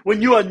Spirit,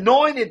 when you are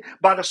anointed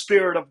by the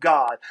Spirit of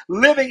God,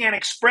 living and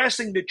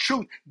expressing the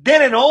truth,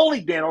 then and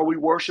only then are we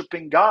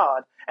worshiping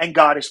God, and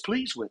God is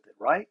pleased with it,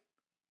 right?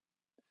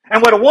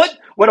 And what I want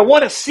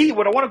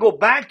to go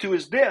back to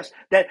is this,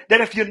 that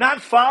if you're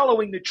not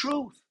following the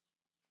truth,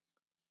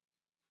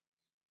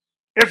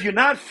 if you're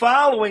not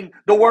following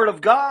the Word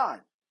of God,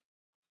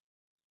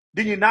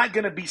 then you're not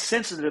going to be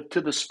sensitive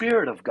to the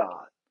Spirit of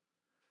God.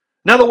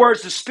 In other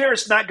words, the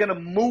Spirit's not going to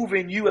move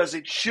in you as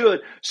it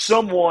should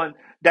someone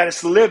that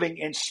is living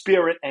in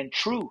spirit and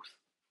truth.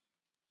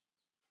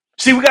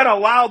 See, we got to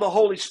allow the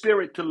Holy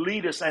Spirit to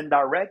lead us and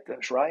direct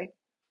us, right?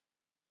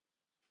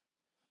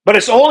 But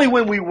it's only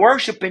when we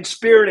worship in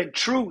spirit and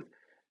truth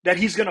that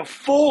He's going to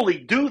fully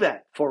do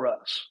that for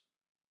us.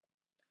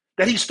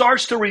 That He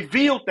starts to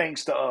reveal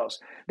things to us.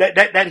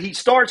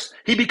 That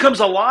He becomes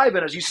alive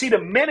in us. You see, the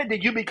minute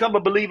that you become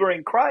a believer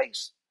in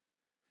Christ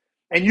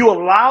and you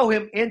allow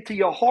Him into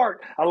your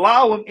heart,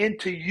 allow Him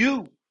into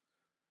you,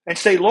 and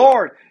say,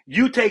 Lord,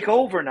 you take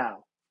over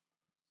now.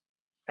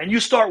 And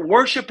you start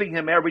worshiping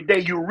Him every day.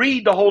 You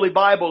read the Holy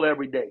Bible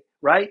every day,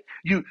 right?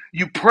 You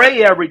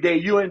pray every day.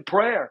 You're in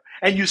prayer.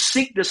 And you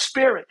seek the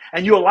Spirit.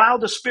 And you allow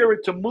the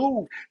Spirit to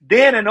move.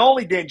 Then and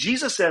only then,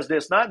 Jesus says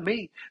this, not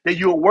me, that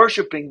you're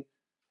worshiping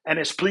and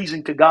it's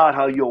pleasing to God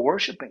how you're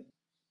worshiping.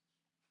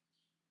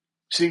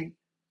 See,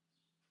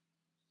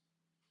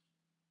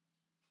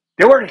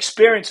 they weren't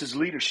experienced as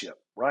leadership,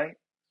 right?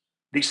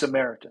 These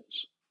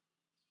Samaritans.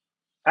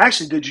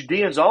 Actually, the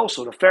Judeans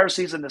also, the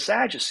Pharisees and the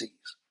Sadducees.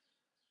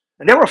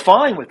 And they were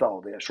fine with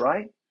all this,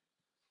 right?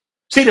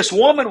 See, this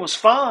woman was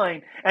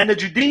fine, and the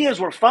Judeans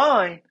were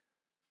fine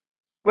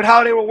with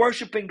how they were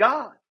worshiping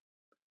God.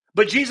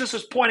 But Jesus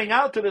is pointing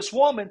out to this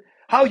woman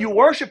how you're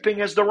worshiping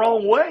is the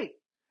wrong way.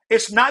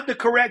 It's not the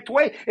correct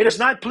way. It is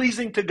not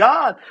pleasing to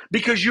God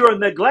because you are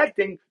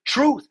neglecting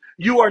truth.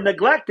 You are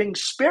neglecting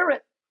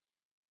spirit.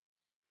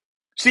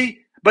 See,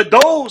 but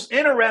those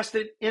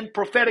interested in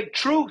prophetic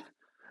truth,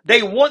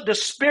 they want the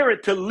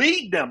Spirit to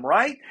lead them,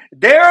 right?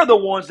 They're the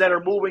ones that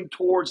are moving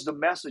towards the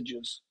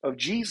messages of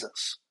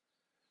Jesus.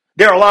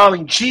 They're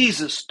allowing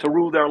Jesus to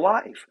rule their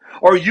life.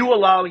 Are you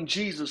allowing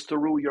Jesus to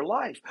rule your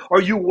life?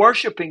 Are you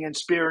worshiping in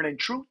spirit and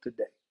truth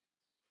today?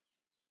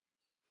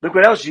 Look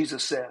what else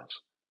Jesus says.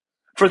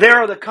 For they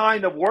are the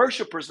kind of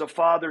worshipers the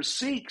Father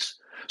seeks.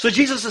 So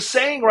Jesus is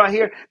saying right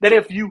here that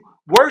if you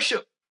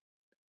worship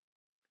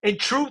in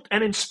truth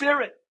and in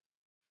spirit,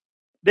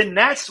 then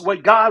that's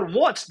what God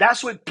wants.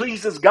 That's what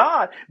pleases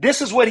God.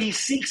 This is what He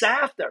seeks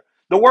after.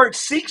 The word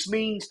seeks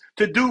means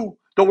to do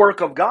the work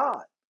of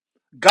God.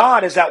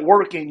 God is at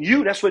work in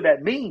you. That's what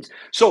that means.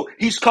 So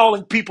He's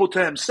calling people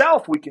to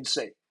Himself, we can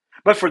say.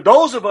 But for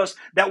those of us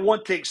that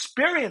want to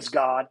experience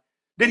God,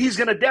 then He's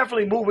going to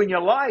definitely move in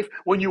your life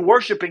when you're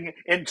worshiping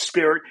in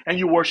spirit and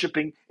you're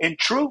worshiping in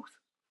truth.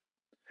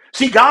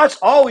 See, God's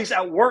always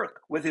at work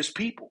with His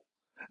people.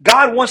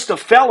 God wants to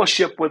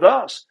fellowship with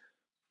us.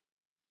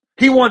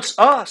 He wants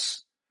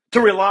us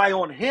to rely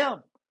on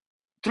Him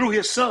through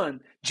His Son,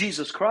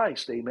 Jesus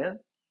Christ. Amen.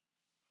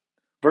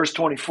 Verse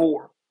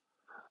 24.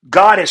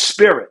 God is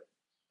spirit,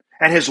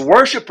 and His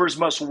worshipers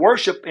must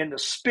worship in the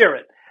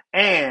spirit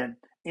and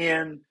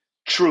in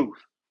truth.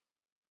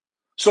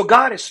 So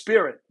God is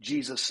spirit,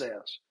 Jesus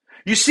says.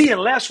 You see,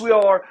 unless we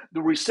are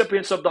the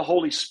recipients of the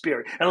Holy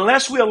Spirit,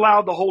 unless we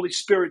allow the Holy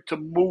Spirit to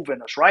move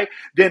in us, right,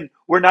 then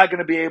we're not going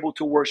to be able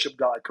to worship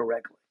God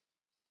correctly.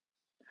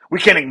 We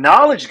can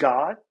acknowledge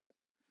God.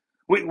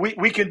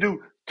 We can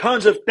do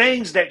tons of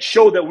things that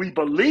show that we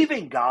believe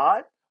in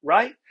God,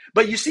 right?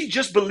 But you see,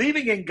 just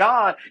believing in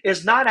God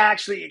is not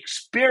actually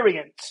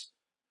experience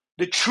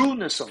the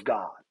trueness of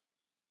God.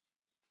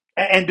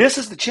 And this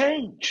is the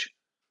change.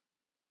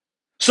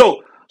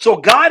 So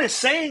God is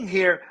saying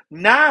here,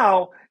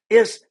 now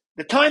is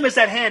the time is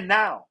at hand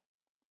now,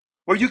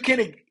 where you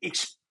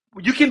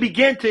can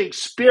begin to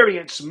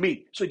experience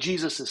me. That's what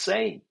Jesus is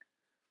saying.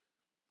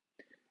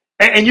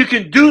 And you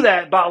can do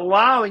that by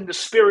allowing the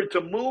Spirit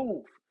to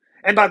move.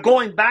 And by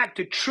going back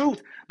to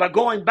truth, by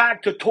going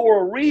back to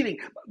Torah reading,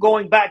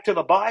 going back to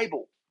the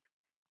Bible,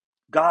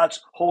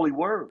 God's holy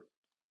word.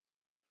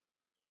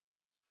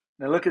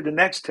 Now look at the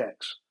next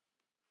text.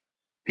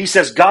 He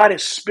says, God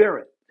is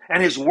spirit,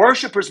 and his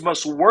worshipers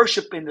must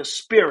worship in the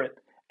spirit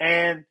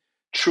and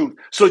truth.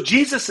 So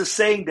Jesus is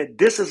saying that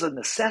this is a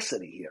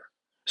necessity here.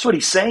 That's what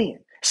he's saying.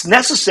 It's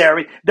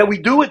necessary that we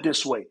do it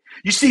this way.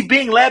 You see,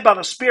 being led by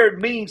the Spirit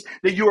means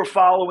that you are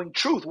following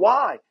truth.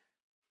 Why?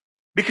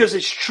 Because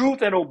it's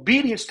truth and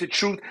obedience to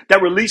truth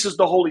that releases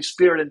the Holy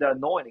Spirit and the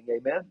anointing.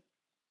 Amen.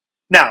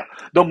 Now,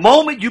 the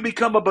moment you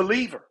become a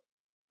believer,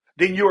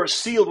 then you are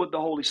sealed with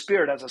the Holy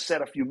Spirit, as I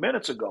said a few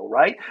minutes ago,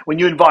 right? When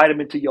you invite him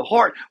into your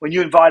heart, when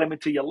you invite him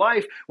into your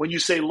life, when you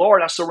say,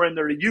 Lord, I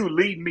surrender to you,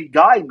 lead me,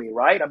 guide me,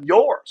 right? I'm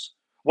yours.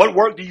 What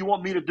work do you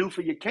want me to do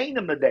for your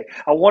kingdom today?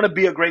 I want to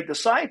be a great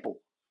disciple.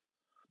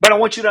 But I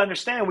want you to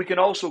understand, we can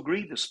also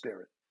grieve the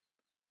Spirit.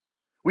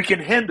 We can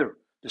hinder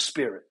the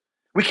Spirit.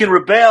 We can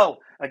rebel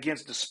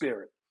against the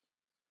Spirit.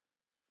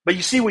 But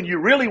you see, when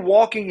you're really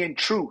walking in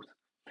truth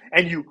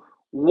and you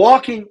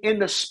walking in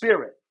the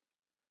Spirit,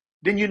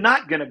 then you're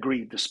not going to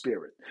grieve the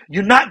Spirit.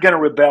 You're not going to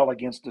rebel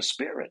against the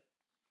Spirit.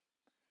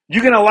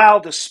 You're going to allow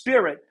the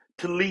Spirit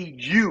to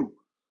lead you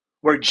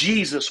where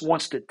Jesus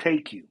wants to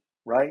take you,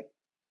 right?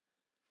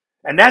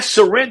 And that's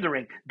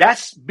surrendering.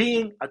 That's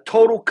being a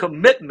total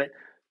commitment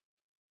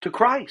to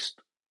Christ.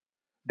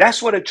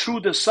 That's what a true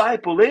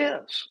disciple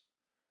is.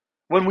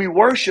 When we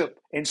worship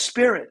in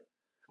spirit,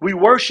 we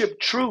worship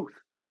truth.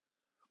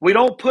 We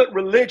don't put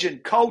religion,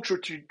 culture,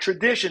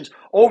 traditions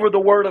over the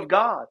Word of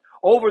God,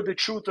 over the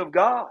truth of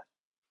God.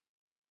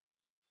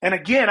 And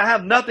again, I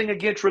have nothing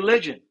against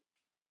religion.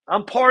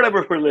 I'm part of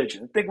a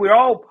religion. I think we're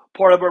all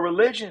part of a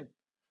religion.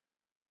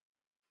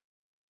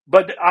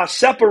 But I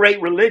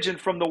separate religion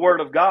from the Word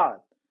of God.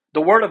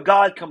 The Word of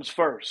God comes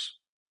first.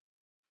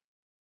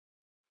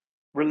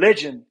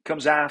 Religion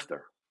comes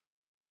after.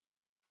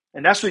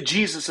 And that's what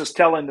Jesus is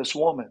telling this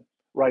woman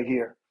right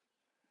here.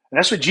 And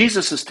that's what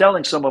Jesus is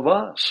telling some of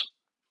us.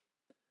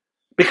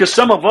 Because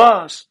some of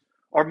us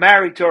are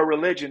married to a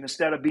religion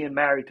instead of being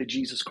married to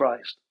Jesus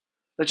Christ.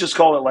 Let's just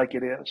call it like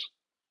it is.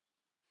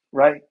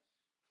 Right?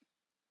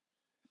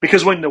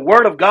 Because when the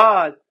Word of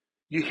God,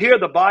 you hear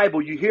the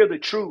Bible, you hear the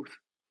truth,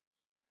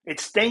 it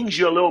stings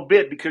you a little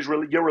bit because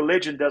your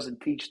religion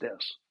doesn't teach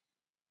this.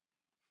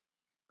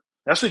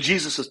 That's what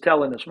Jesus is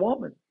telling this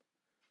woman.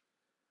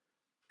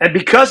 And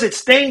because it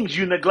stings,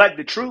 you neglect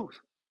the truth.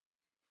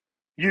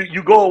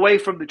 You go away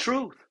from the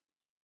truth.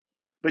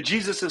 But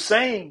Jesus is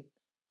saying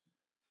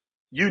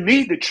you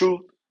need the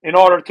truth in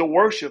order to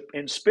worship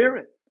in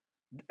spirit.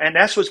 And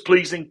that's what's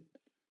pleasing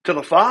to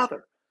the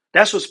Father.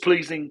 That's what's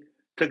pleasing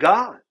to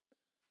God.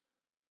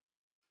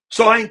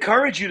 So I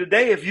encourage you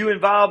today, if you're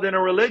involved in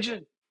a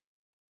religion,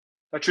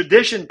 a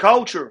tradition,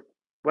 culture,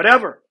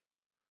 whatever,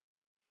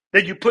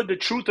 that you put the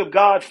truth of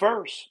God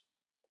first.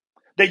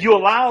 That you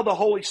allow the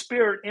Holy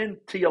Spirit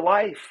into your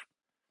life.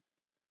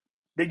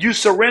 That you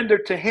surrender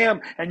to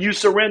him and you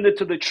surrender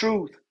to the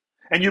truth.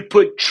 And you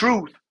put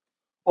truth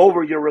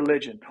over your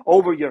religion,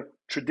 over your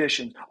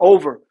tradition,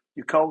 over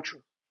your culture.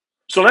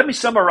 So let me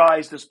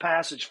summarize this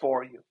passage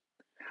for you.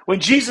 When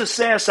Jesus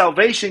says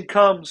salvation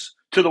comes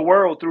to the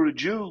world through the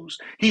Jews,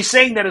 he's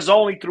saying that it's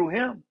only through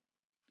him,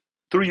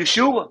 through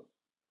Yeshua,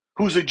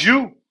 who's a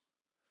Jew,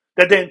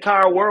 that the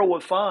entire world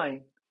would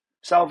find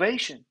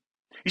salvation.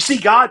 You see,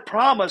 God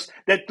promised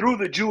that through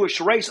the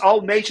Jewish race,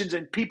 all nations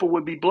and people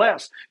would be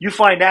blessed. You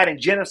find that in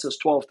Genesis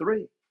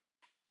 12:3.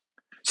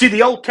 See,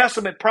 the Old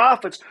Testament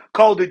prophets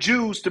called the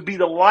Jews to be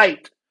the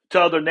light to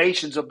other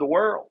nations of the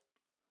world,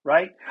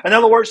 right? In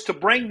other words, to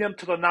bring them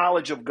to the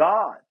knowledge of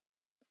God.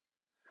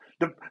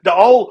 The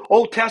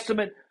Old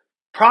Testament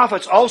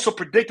prophets also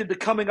predicted the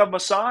coming of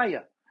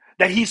Messiah,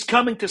 that he's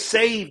coming to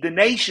save the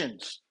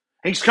nations.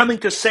 He's coming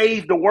to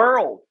save the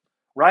world,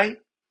 right?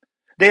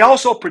 They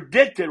also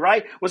predicted,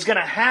 right, what's going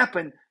to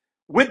happen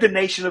with the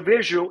nation of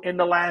Israel in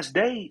the last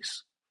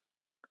days.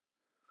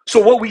 So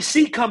what we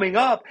see coming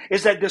up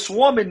is that this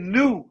woman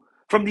knew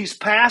from these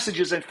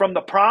passages and from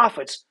the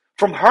prophets,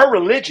 from her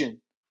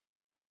religion,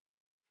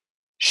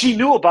 she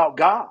knew about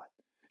God.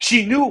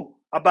 She knew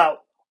about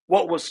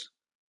what was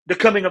the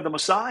coming of the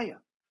Messiah.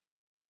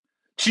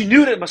 She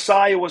knew that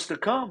Messiah was to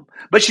come,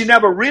 but she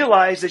never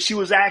realized that she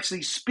was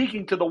actually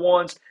speaking to the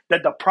ones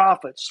that the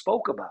prophet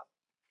spoke about.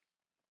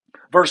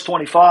 Verse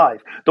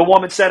 25, the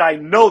woman said, I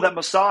know that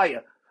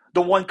Messiah,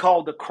 the one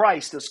called the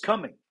Christ, is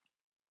coming.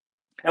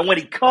 And when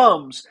he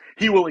comes,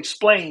 he will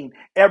explain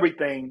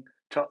everything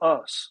to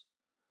us.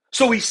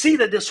 So we see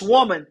that this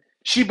woman,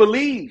 she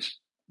believes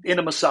in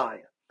the Messiah.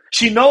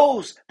 She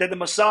knows that the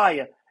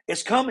Messiah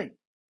is coming.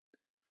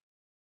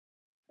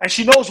 And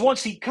she knows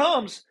once he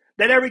comes,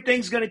 that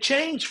everything's going to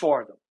change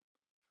for them.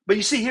 But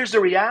you see, here's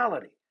the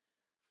reality.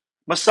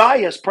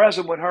 Messiah is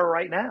present with her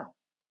right now,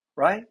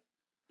 right?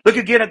 Look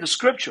again at the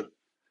scripture.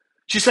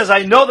 She says,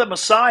 I know that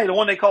Messiah, the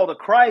one they call the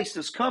Christ,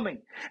 is coming.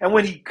 And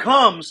when he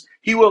comes,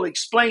 he will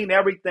explain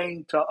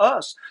everything to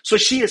us. So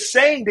she is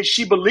saying that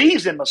she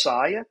believes in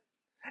Messiah.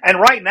 And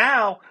right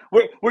now,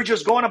 we're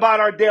just going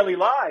about our daily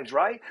lives,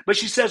 right? But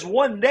she says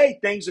one day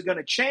things are going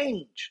to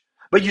change.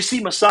 But you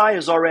see, Messiah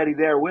is already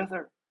there with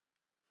her.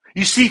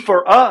 You see,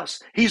 for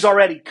us, he's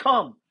already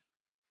come.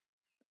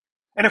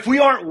 And if we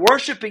aren't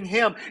worshiping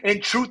him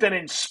in truth and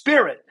in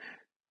spirit,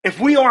 if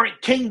we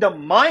aren't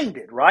kingdom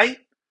minded, right,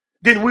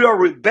 then we are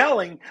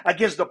rebelling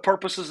against the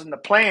purposes and the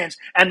plans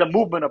and the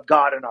movement of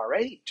God in our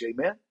age.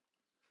 Amen.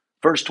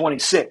 Verse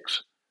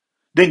 26.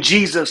 Then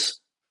Jesus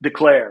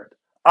declared,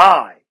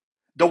 I,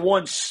 the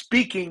one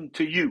speaking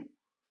to you,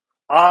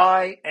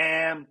 I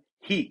am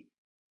he.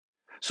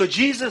 So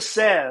Jesus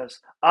says,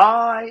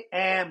 I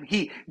am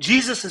he.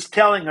 Jesus is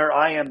telling her,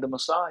 I am the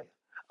Messiah.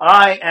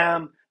 I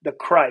am the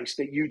Christ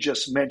that you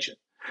just mentioned.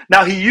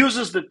 Now he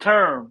uses the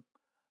term,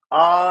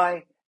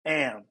 I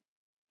am.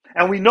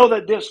 And we know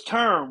that this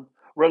term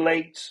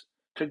relates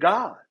to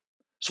God.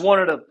 It's one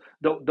of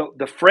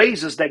the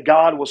phrases that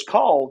God was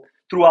called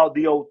throughout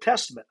the Old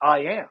Testament. I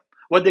am.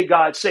 What did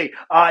God say?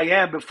 I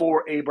am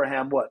before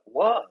Abraham what?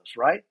 Was,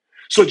 right?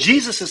 So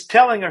Jesus is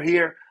telling her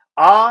here,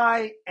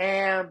 I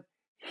am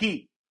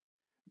he.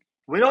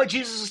 We know what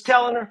Jesus is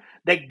telling her?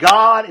 That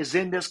God is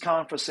in this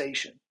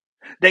conversation.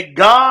 That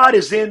God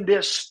is in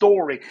this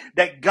story.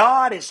 That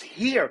God is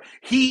here.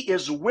 He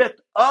is with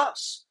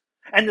us.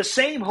 And the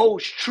same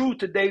holds true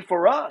today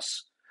for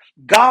us.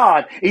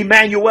 God,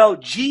 Emmanuel,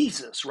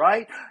 Jesus,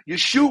 right?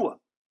 Yeshua.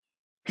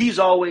 He's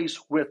always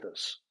with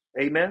us.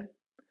 Amen.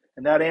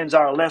 And that ends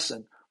our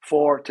lesson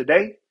for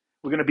today.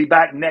 We're going to be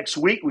back next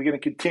week. We're going to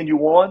continue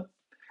on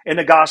in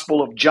the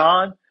Gospel of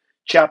John,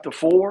 chapter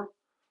 4.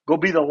 Go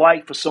be the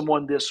light for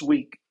someone this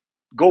week.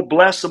 Go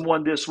bless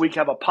someone this week.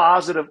 Have a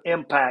positive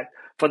impact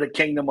for the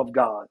kingdom of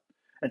God.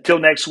 Until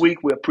next week,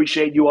 we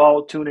appreciate you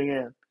all tuning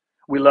in.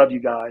 We love you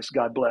guys.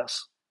 God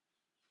bless.